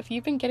 So if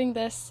you've been getting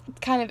this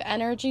kind of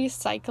energy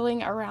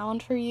cycling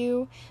around for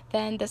you,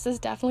 then this is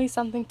definitely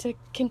something to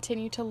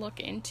continue to look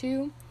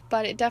into.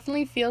 But it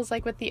definitely feels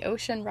like with the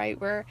ocean, right,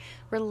 we're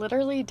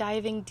literally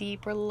diving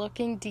deep, we're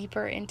looking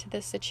deeper into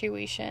this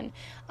situation,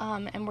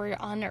 and we're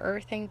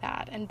unearthing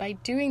that. And by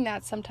doing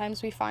that,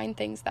 sometimes we find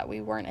things that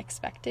we weren't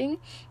expecting,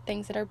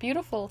 things that are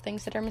beautiful,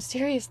 things that are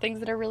mysterious, things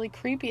that are really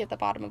creepy at the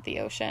bottom of the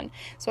ocean.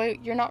 So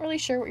you're not really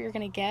sure what you're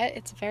going to get.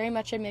 It's very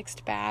much a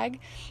mixed bag,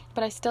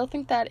 but I still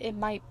think that it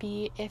might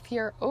be, if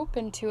you're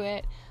open to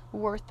it,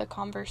 worth the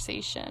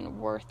conversation,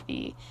 worth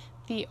the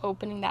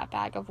opening that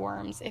bag of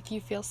worms if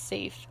you feel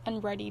safe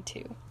and ready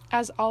to.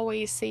 As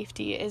always,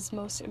 safety is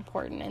most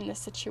important in this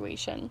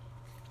situation.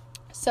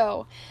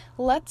 So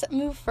let's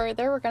move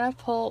further. We're going to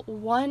pull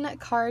one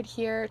card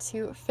here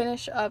to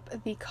finish up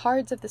the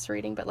cards of this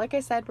reading. But like I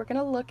said, we're going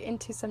to look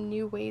into some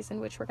new ways in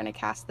which we're going to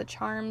cast the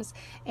charms.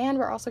 And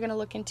we're also going to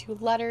look into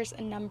letters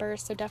and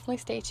numbers. So definitely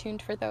stay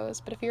tuned for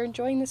those. But if you're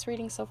enjoying this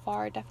reading so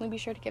far, definitely be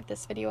sure to give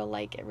this video a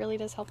like. It really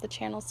does help the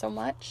channel so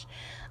much.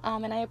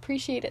 And I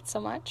appreciate it so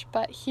much.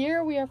 But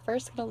here we are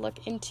first going to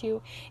look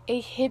into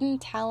a hidden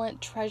talent,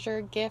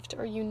 treasure, gift,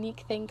 or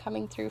unique thing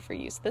coming through for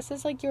you. So this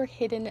is like your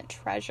hidden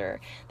treasure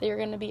that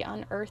you're going to be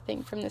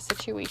unearthing from this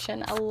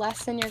situation, a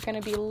lesson you're going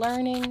to be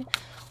learning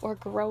or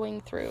growing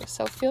through.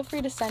 So feel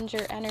free to send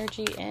your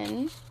energy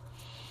in.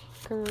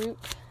 Group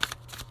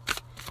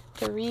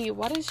 3,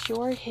 what is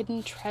your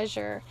hidden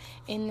treasure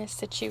in this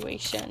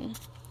situation?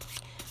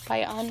 By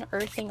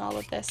unearthing all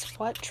of this,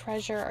 what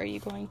treasure are you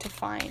going to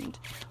find?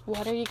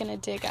 What are you going to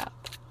dig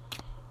up?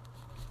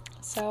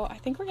 So I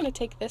think we're going to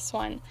take this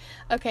one.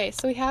 Okay,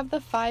 so we have the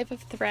 5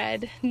 of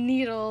thread,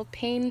 needle,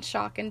 pain,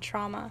 shock, and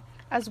trauma,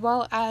 as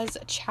well as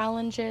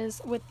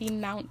challenges with the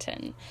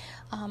mountain,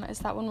 as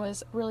that one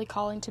was really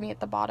calling to me at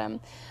the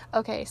bottom.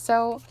 Okay,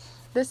 so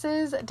this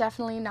is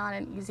definitely not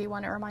an easy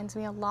one. It reminds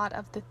me a lot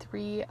of the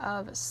 3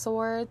 of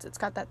swords. It's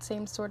got that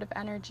same sort of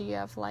energy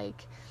of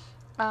like,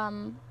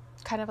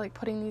 kind of like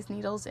putting these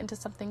needles into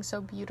something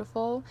so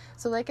beautiful.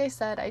 So like I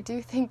said, I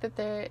do think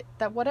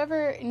that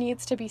whatever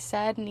needs to be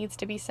said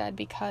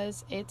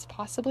because it's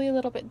possibly a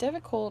little bit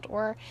difficult,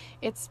 or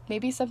it's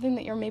maybe something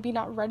that you're maybe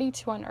not ready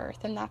to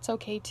unearth, and that's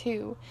okay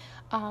too.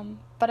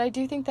 But I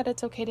do think that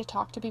it's okay to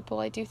talk to people.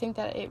 I do think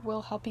that it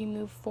will help you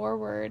move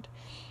forward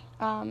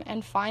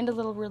and find a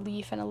little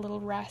relief and a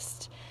little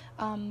rest.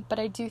 But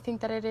I do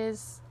think that it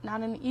is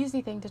not an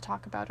easy thing to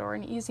talk about or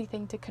an easy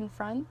thing to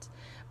confront.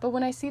 But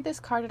when I see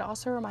this card, it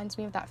also reminds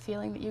me of that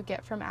feeling that you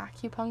get from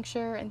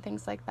acupuncture and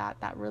things like that,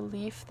 that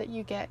relief that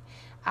you get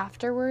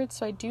afterwards.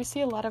 So I do see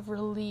a lot of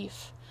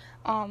relief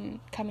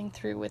coming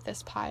through with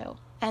this pile.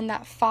 And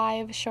that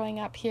 5 showing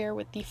up here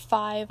with the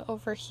 5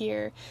 over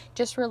here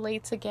just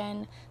relates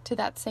again to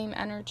that same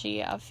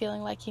energy of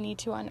feeling like you need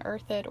to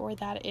unearth it, or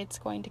that it's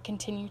going to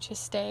continue to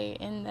stay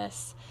in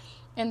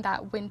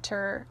that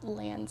winter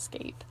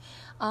landscape.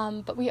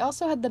 But we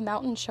also had the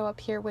mountain show up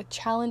here with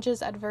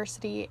challenges,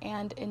 adversity,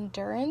 and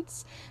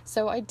endurance.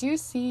 So I do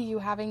see you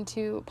having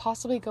to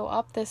possibly go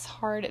up this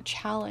hard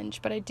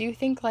challenge, but I do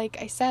think, like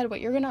I said,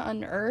 what you're going to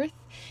unearth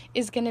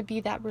is going to be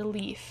that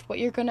relief. What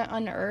you're going to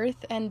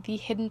unearth and the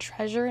hidden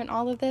treasure in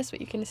all of this, what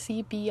you can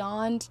see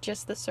beyond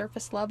just the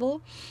surface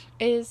level,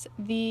 is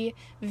the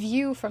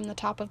view from the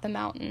top of the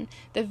mountain,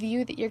 the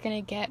view that you're going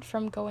to get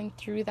from going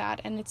through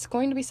that. And it's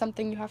going to be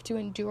something you have to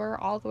endure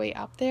all the way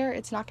up there.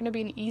 It's not going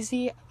to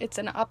be it's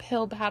an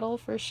uphill battle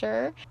for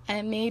sure, and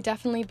it may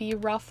definitely be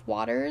rough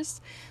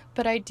waters,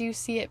 but I do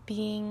see it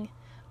being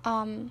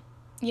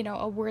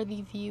a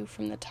worthy view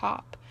from the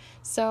top.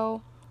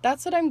 So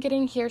that's what I'm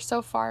getting here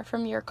so far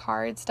from your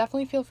cards.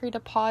 Definitely feel free to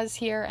pause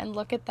here and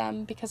look at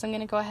them, because I'm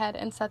going to go ahead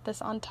and set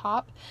this on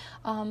top,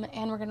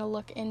 and we're going to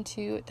look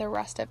into the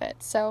rest of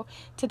it. So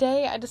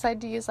today I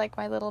decided to use like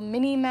my little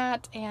mini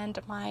mat and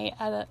my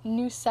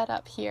new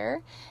setup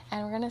here,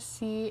 and we're going to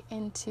see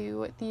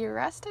into the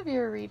rest of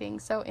your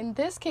reading. So in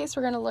this case,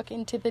 we're going to look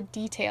into the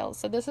details.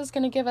 So this is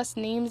going to give us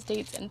names,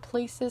 dates, and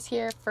places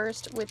here,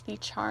 first with the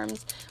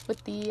charms,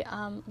 with the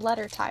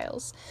letter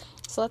tiles.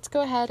 So let's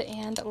go ahead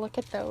and look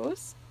at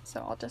those.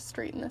 So I'll just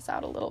straighten this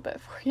out a little bit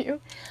for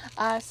you.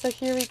 So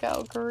here we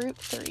go, group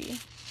 3.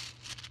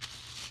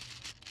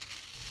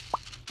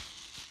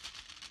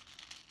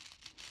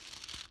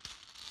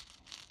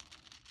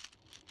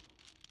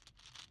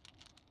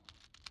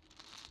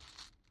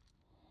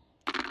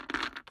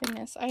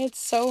 Goodness, I had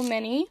so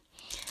many.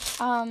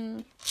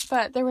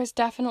 But there was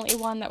definitely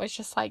one that was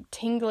just like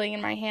tingling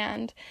in my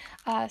hand.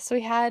 So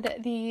we had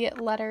the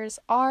letters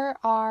R,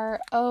 R,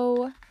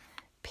 O,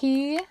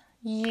 P,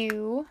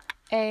 U,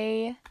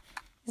 A,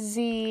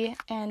 Z,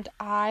 and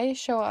I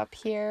show up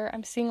here.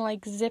 I'm seeing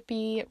like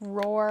zippy,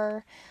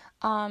 roar,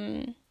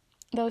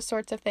 those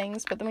sorts of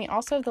things. But then we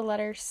also have the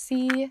letter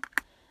C,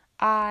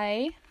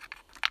 I,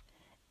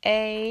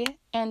 A,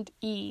 and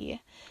E.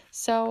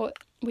 So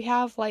we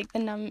have like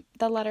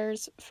the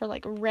letters for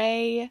like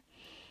Ray.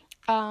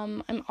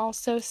 I'm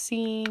also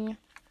seeing,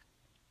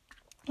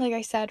 like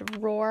I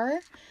said, roar,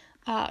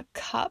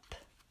 cup,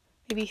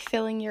 maybe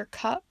filling your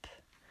cup.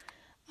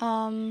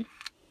 A,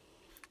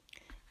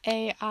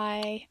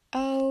 I,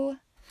 O,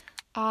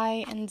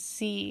 I, and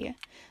Z.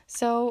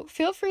 So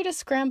feel free to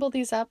scramble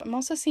these up. I'm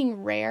also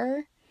seeing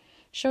rare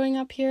showing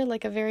up here,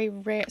 like a very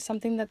rare,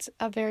 something that's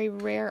a very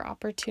rare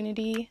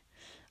opportunity,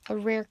 a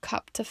rare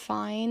cup to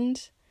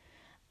find.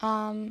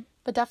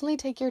 But definitely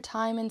take your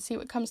time and see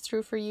what comes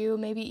through for you.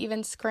 Maybe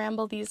even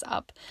scramble these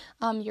up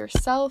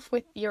yourself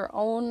with your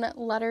own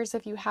letters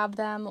if you have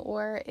them,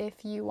 or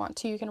if you want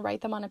to, you can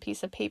write them on a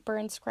piece of paper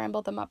and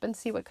scramble them up and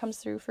see what comes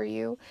through for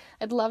you.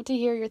 I'd love to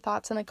hear your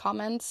thoughts in the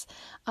comments.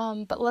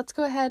 But let's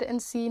go ahead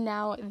and see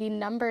now the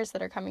numbers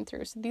that are coming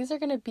through. So these are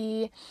going to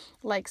be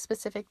like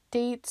specific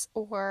dates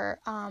or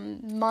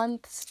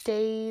months,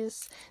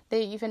 days.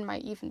 They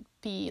might even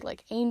be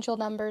like angel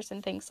numbers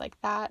and things like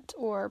that,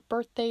 or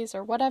birthdays,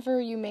 or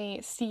whatever you may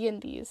see in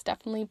these.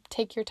 Definitely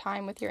take your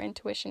time with your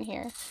intuition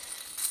here.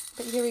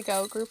 But here we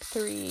go, group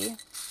 3.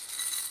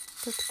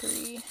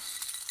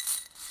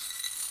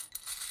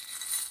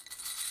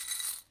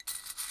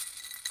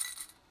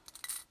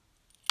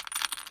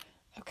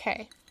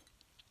 Okay,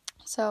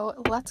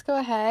 so let's go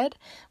ahead.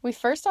 We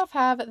first off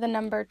have the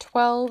number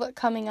 12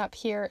 coming up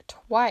here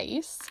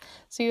twice.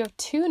 So you have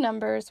 2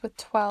 numbers with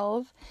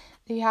 12.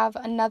 You have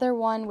another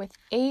one with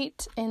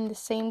 8 in the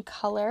same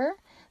color,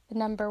 the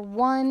number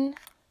 1,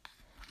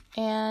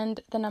 and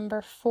the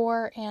number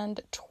 4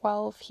 and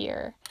 12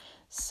 here.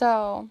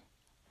 So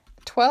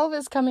 12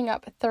 is coming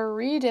up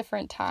 3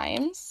 different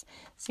times.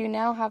 So you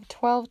now have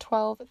 12,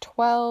 12,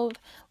 12,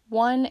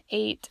 1,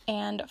 8,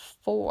 and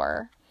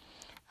 4.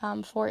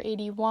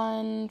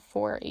 481,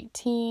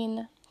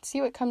 418.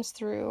 See what comes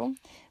through.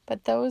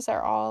 But those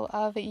are all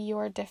of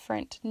your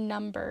different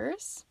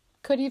numbers.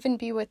 Could even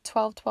be with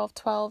 12, 12,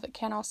 12. It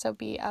can also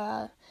be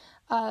a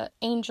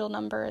angel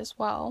number as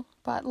well.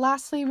 But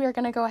lastly, we're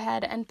going to go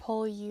ahead and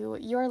pull you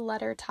your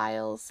letter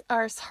tiles,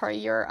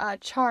 your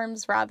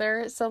charms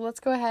rather. So let's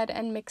go ahead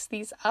and mix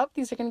these up.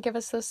 These are going to give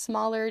us those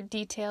smaller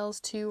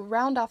details to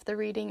round off the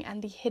reading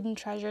and the hidden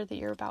treasure that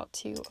you're about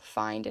to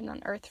find and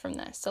unearth from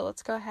this. So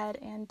let's go ahead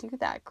and do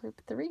that.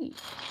 Group 3.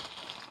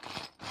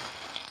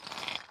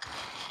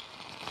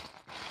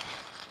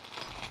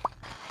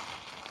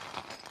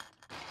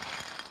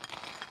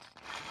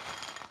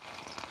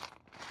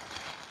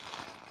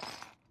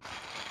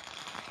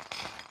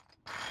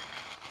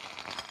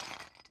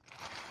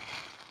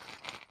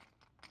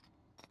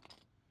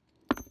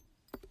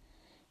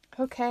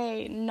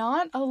 Okay,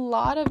 not a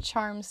lot of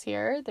charms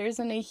here. There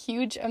isn't a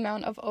huge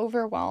amount of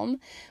overwhelm.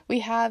 We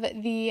have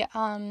the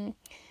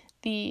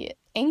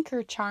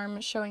anchor charm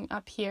showing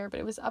up here, but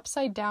it was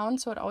upside down,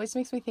 so it always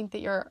makes me think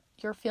that you're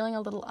feeling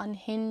a little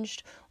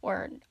unhinged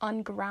or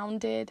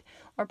ungrounded,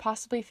 or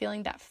possibly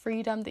feeling that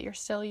freedom that you're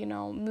still,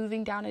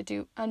 moving down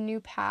a new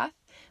path.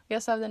 We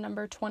also have the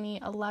number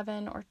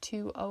 2011 or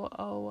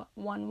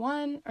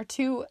 20011 or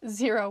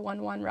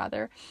 2011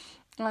 rather,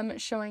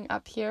 showing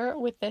up here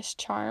with this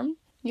charm.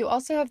 You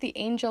also have the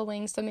angel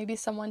wings, so maybe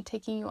someone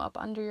taking you up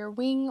under your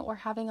wing or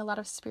having a lot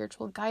of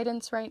spiritual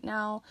guidance right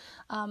now.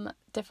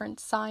 Different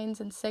signs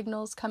and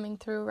signals coming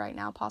through right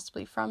now,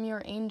 possibly from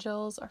your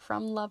angels or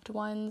from loved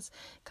ones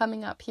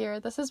coming up here.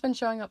 This has been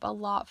showing up a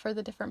lot for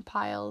the different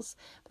piles,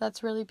 but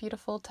that's really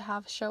beautiful to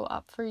have show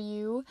up for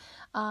you.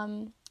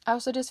 I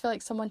also just feel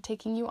like someone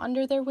taking you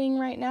under their wing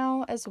right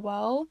now as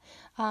well,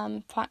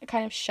 kind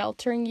of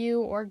sheltering you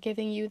or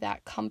giving you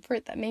that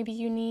comfort that maybe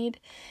you need,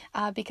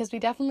 because we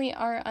definitely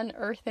are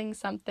unearthing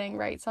something,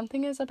 right?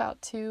 Something is about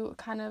to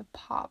kind of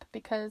pop,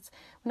 because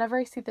whenever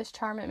I see this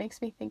charm, it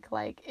makes me think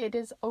like it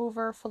is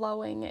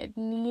overflowing. It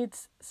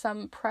needs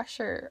some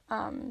pressure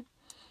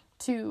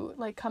to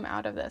like come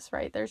out of this,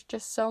 right? There's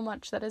just so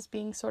much that is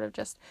being sort of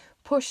just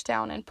pushed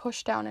down and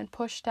pushed down and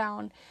pushed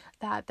down,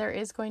 that there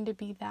is going to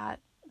be that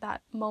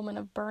moment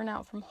of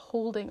burnout from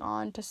holding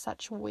on to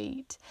such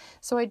weight.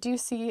 So I do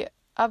see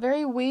a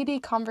very weighty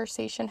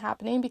conversation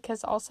happening,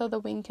 because also the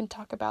wing can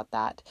talk about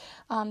that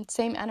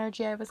same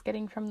energy I was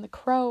getting from the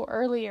crow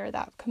earlier,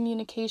 that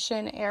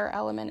communication, air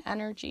element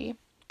energy.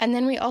 And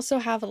then we also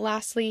have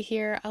lastly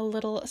here a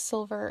little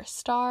silver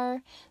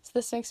star. So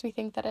this makes me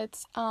think that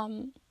it's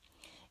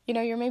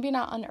you're maybe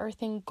not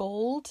unearthing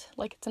gold,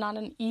 like it's not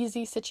an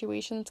easy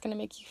situation that's going to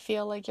make you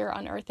feel like you're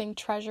unearthing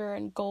treasure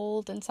and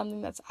gold and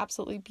something that's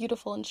absolutely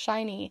beautiful and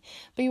shiny,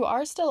 but you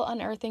are still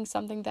unearthing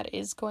something that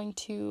is going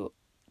to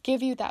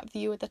give you that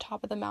view at the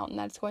top of the mountain,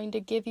 that's going to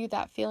give you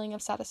that feeling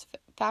of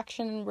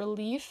satisfaction and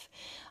relief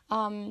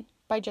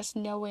by just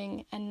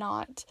knowing and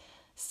not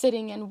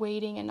sitting and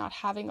waiting and not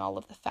having all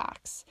of the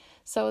facts.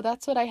 So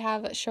that's what I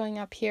have showing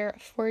up here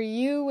for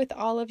you with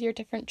all of your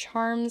different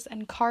charms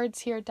and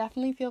cards here.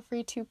 Definitely feel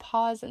free to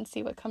pause and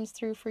see what comes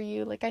through for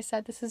you. Like I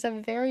said, this is a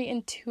very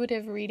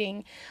intuitive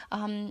reading,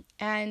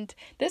 and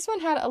this one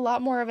had a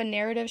lot more of a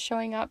narrative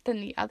showing up than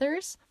the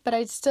others. But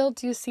I still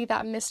do see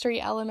that mystery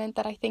element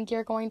that I think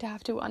you're going to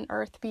have to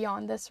unearth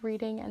beyond this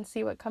reading and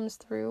see what comes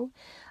through.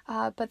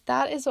 But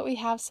that is what we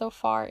have so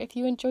far. If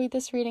you enjoyed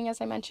this reading,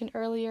 as I mentioned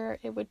earlier,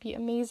 it would be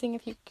amazing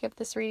if you could give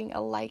this reading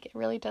a like. It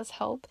really does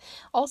help.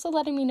 Also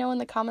letting me know in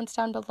the comments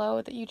down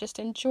below that you just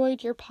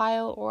enjoyed your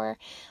pile, or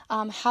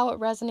how it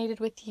resonated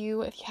with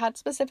you. If you had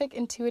specific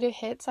intuitive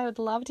hits, I would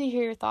love to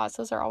hear your thoughts.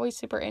 Those are always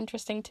super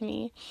interesting to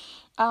me.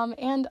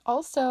 And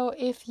also,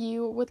 if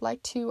you would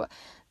like to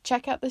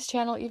check out this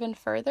channel even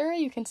further,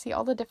 you can see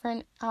all the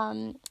different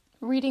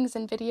readings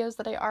and videos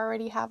that I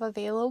already have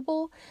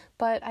available,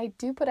 but I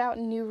do put out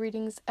new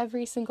readings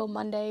every single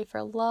Monday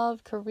for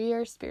love,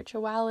 career,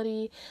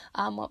 spirituality,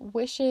 what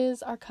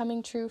wishes are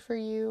coming true for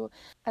you,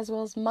 as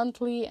well as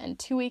monthly and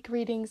 2-week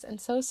readings,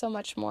 and so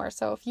much more.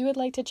 So if you would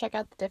like to check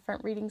out the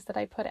different readings that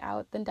I put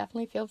out, then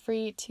definitely feel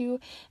free to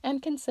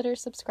and consider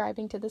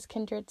subscribing to this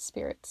Kindred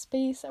Spirit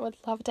space. I would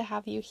love to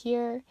have you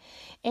here.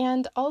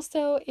 And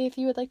also, if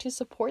you would like to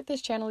support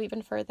this channel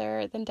even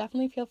further, then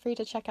definitely feel free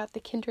to check out the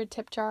Kindred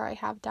tip jar I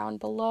have down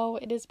below.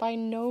 It is by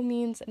no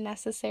means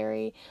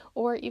necessary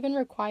or even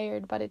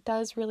required, but it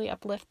does really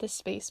uplift this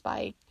space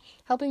by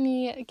helping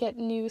me get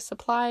new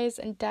supplies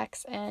and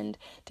decks and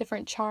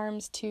different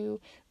charms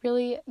to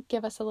really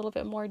give us a little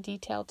bit more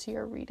detail to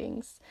your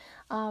readings.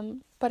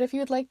 But if you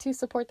would like to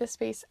support this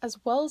space as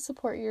well as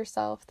support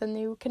yourself, then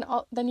you can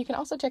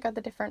also check out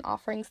the different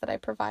offerings that I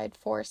provide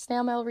for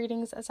snail mail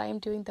readings, as I am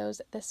doing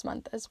those this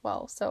month as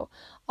well. So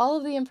all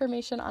of the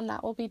information on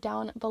that will be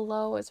down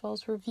below, as well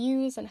as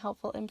reviews and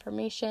helpful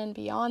information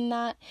beyond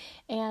that.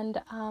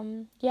 And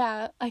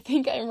yeah, I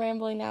think I'm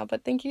rambling now,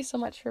 but thank you so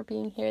much for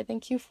being here.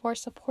 Thank you for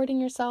supporting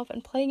yourself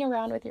and playing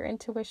around with your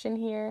intuition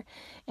here.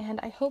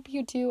 And I hope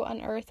you do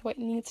unearth what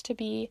needs to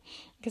be,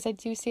 because I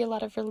do see a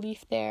lot of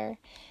relief there.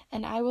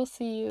 And I will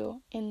see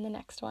you in the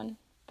next one.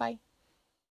 Bye.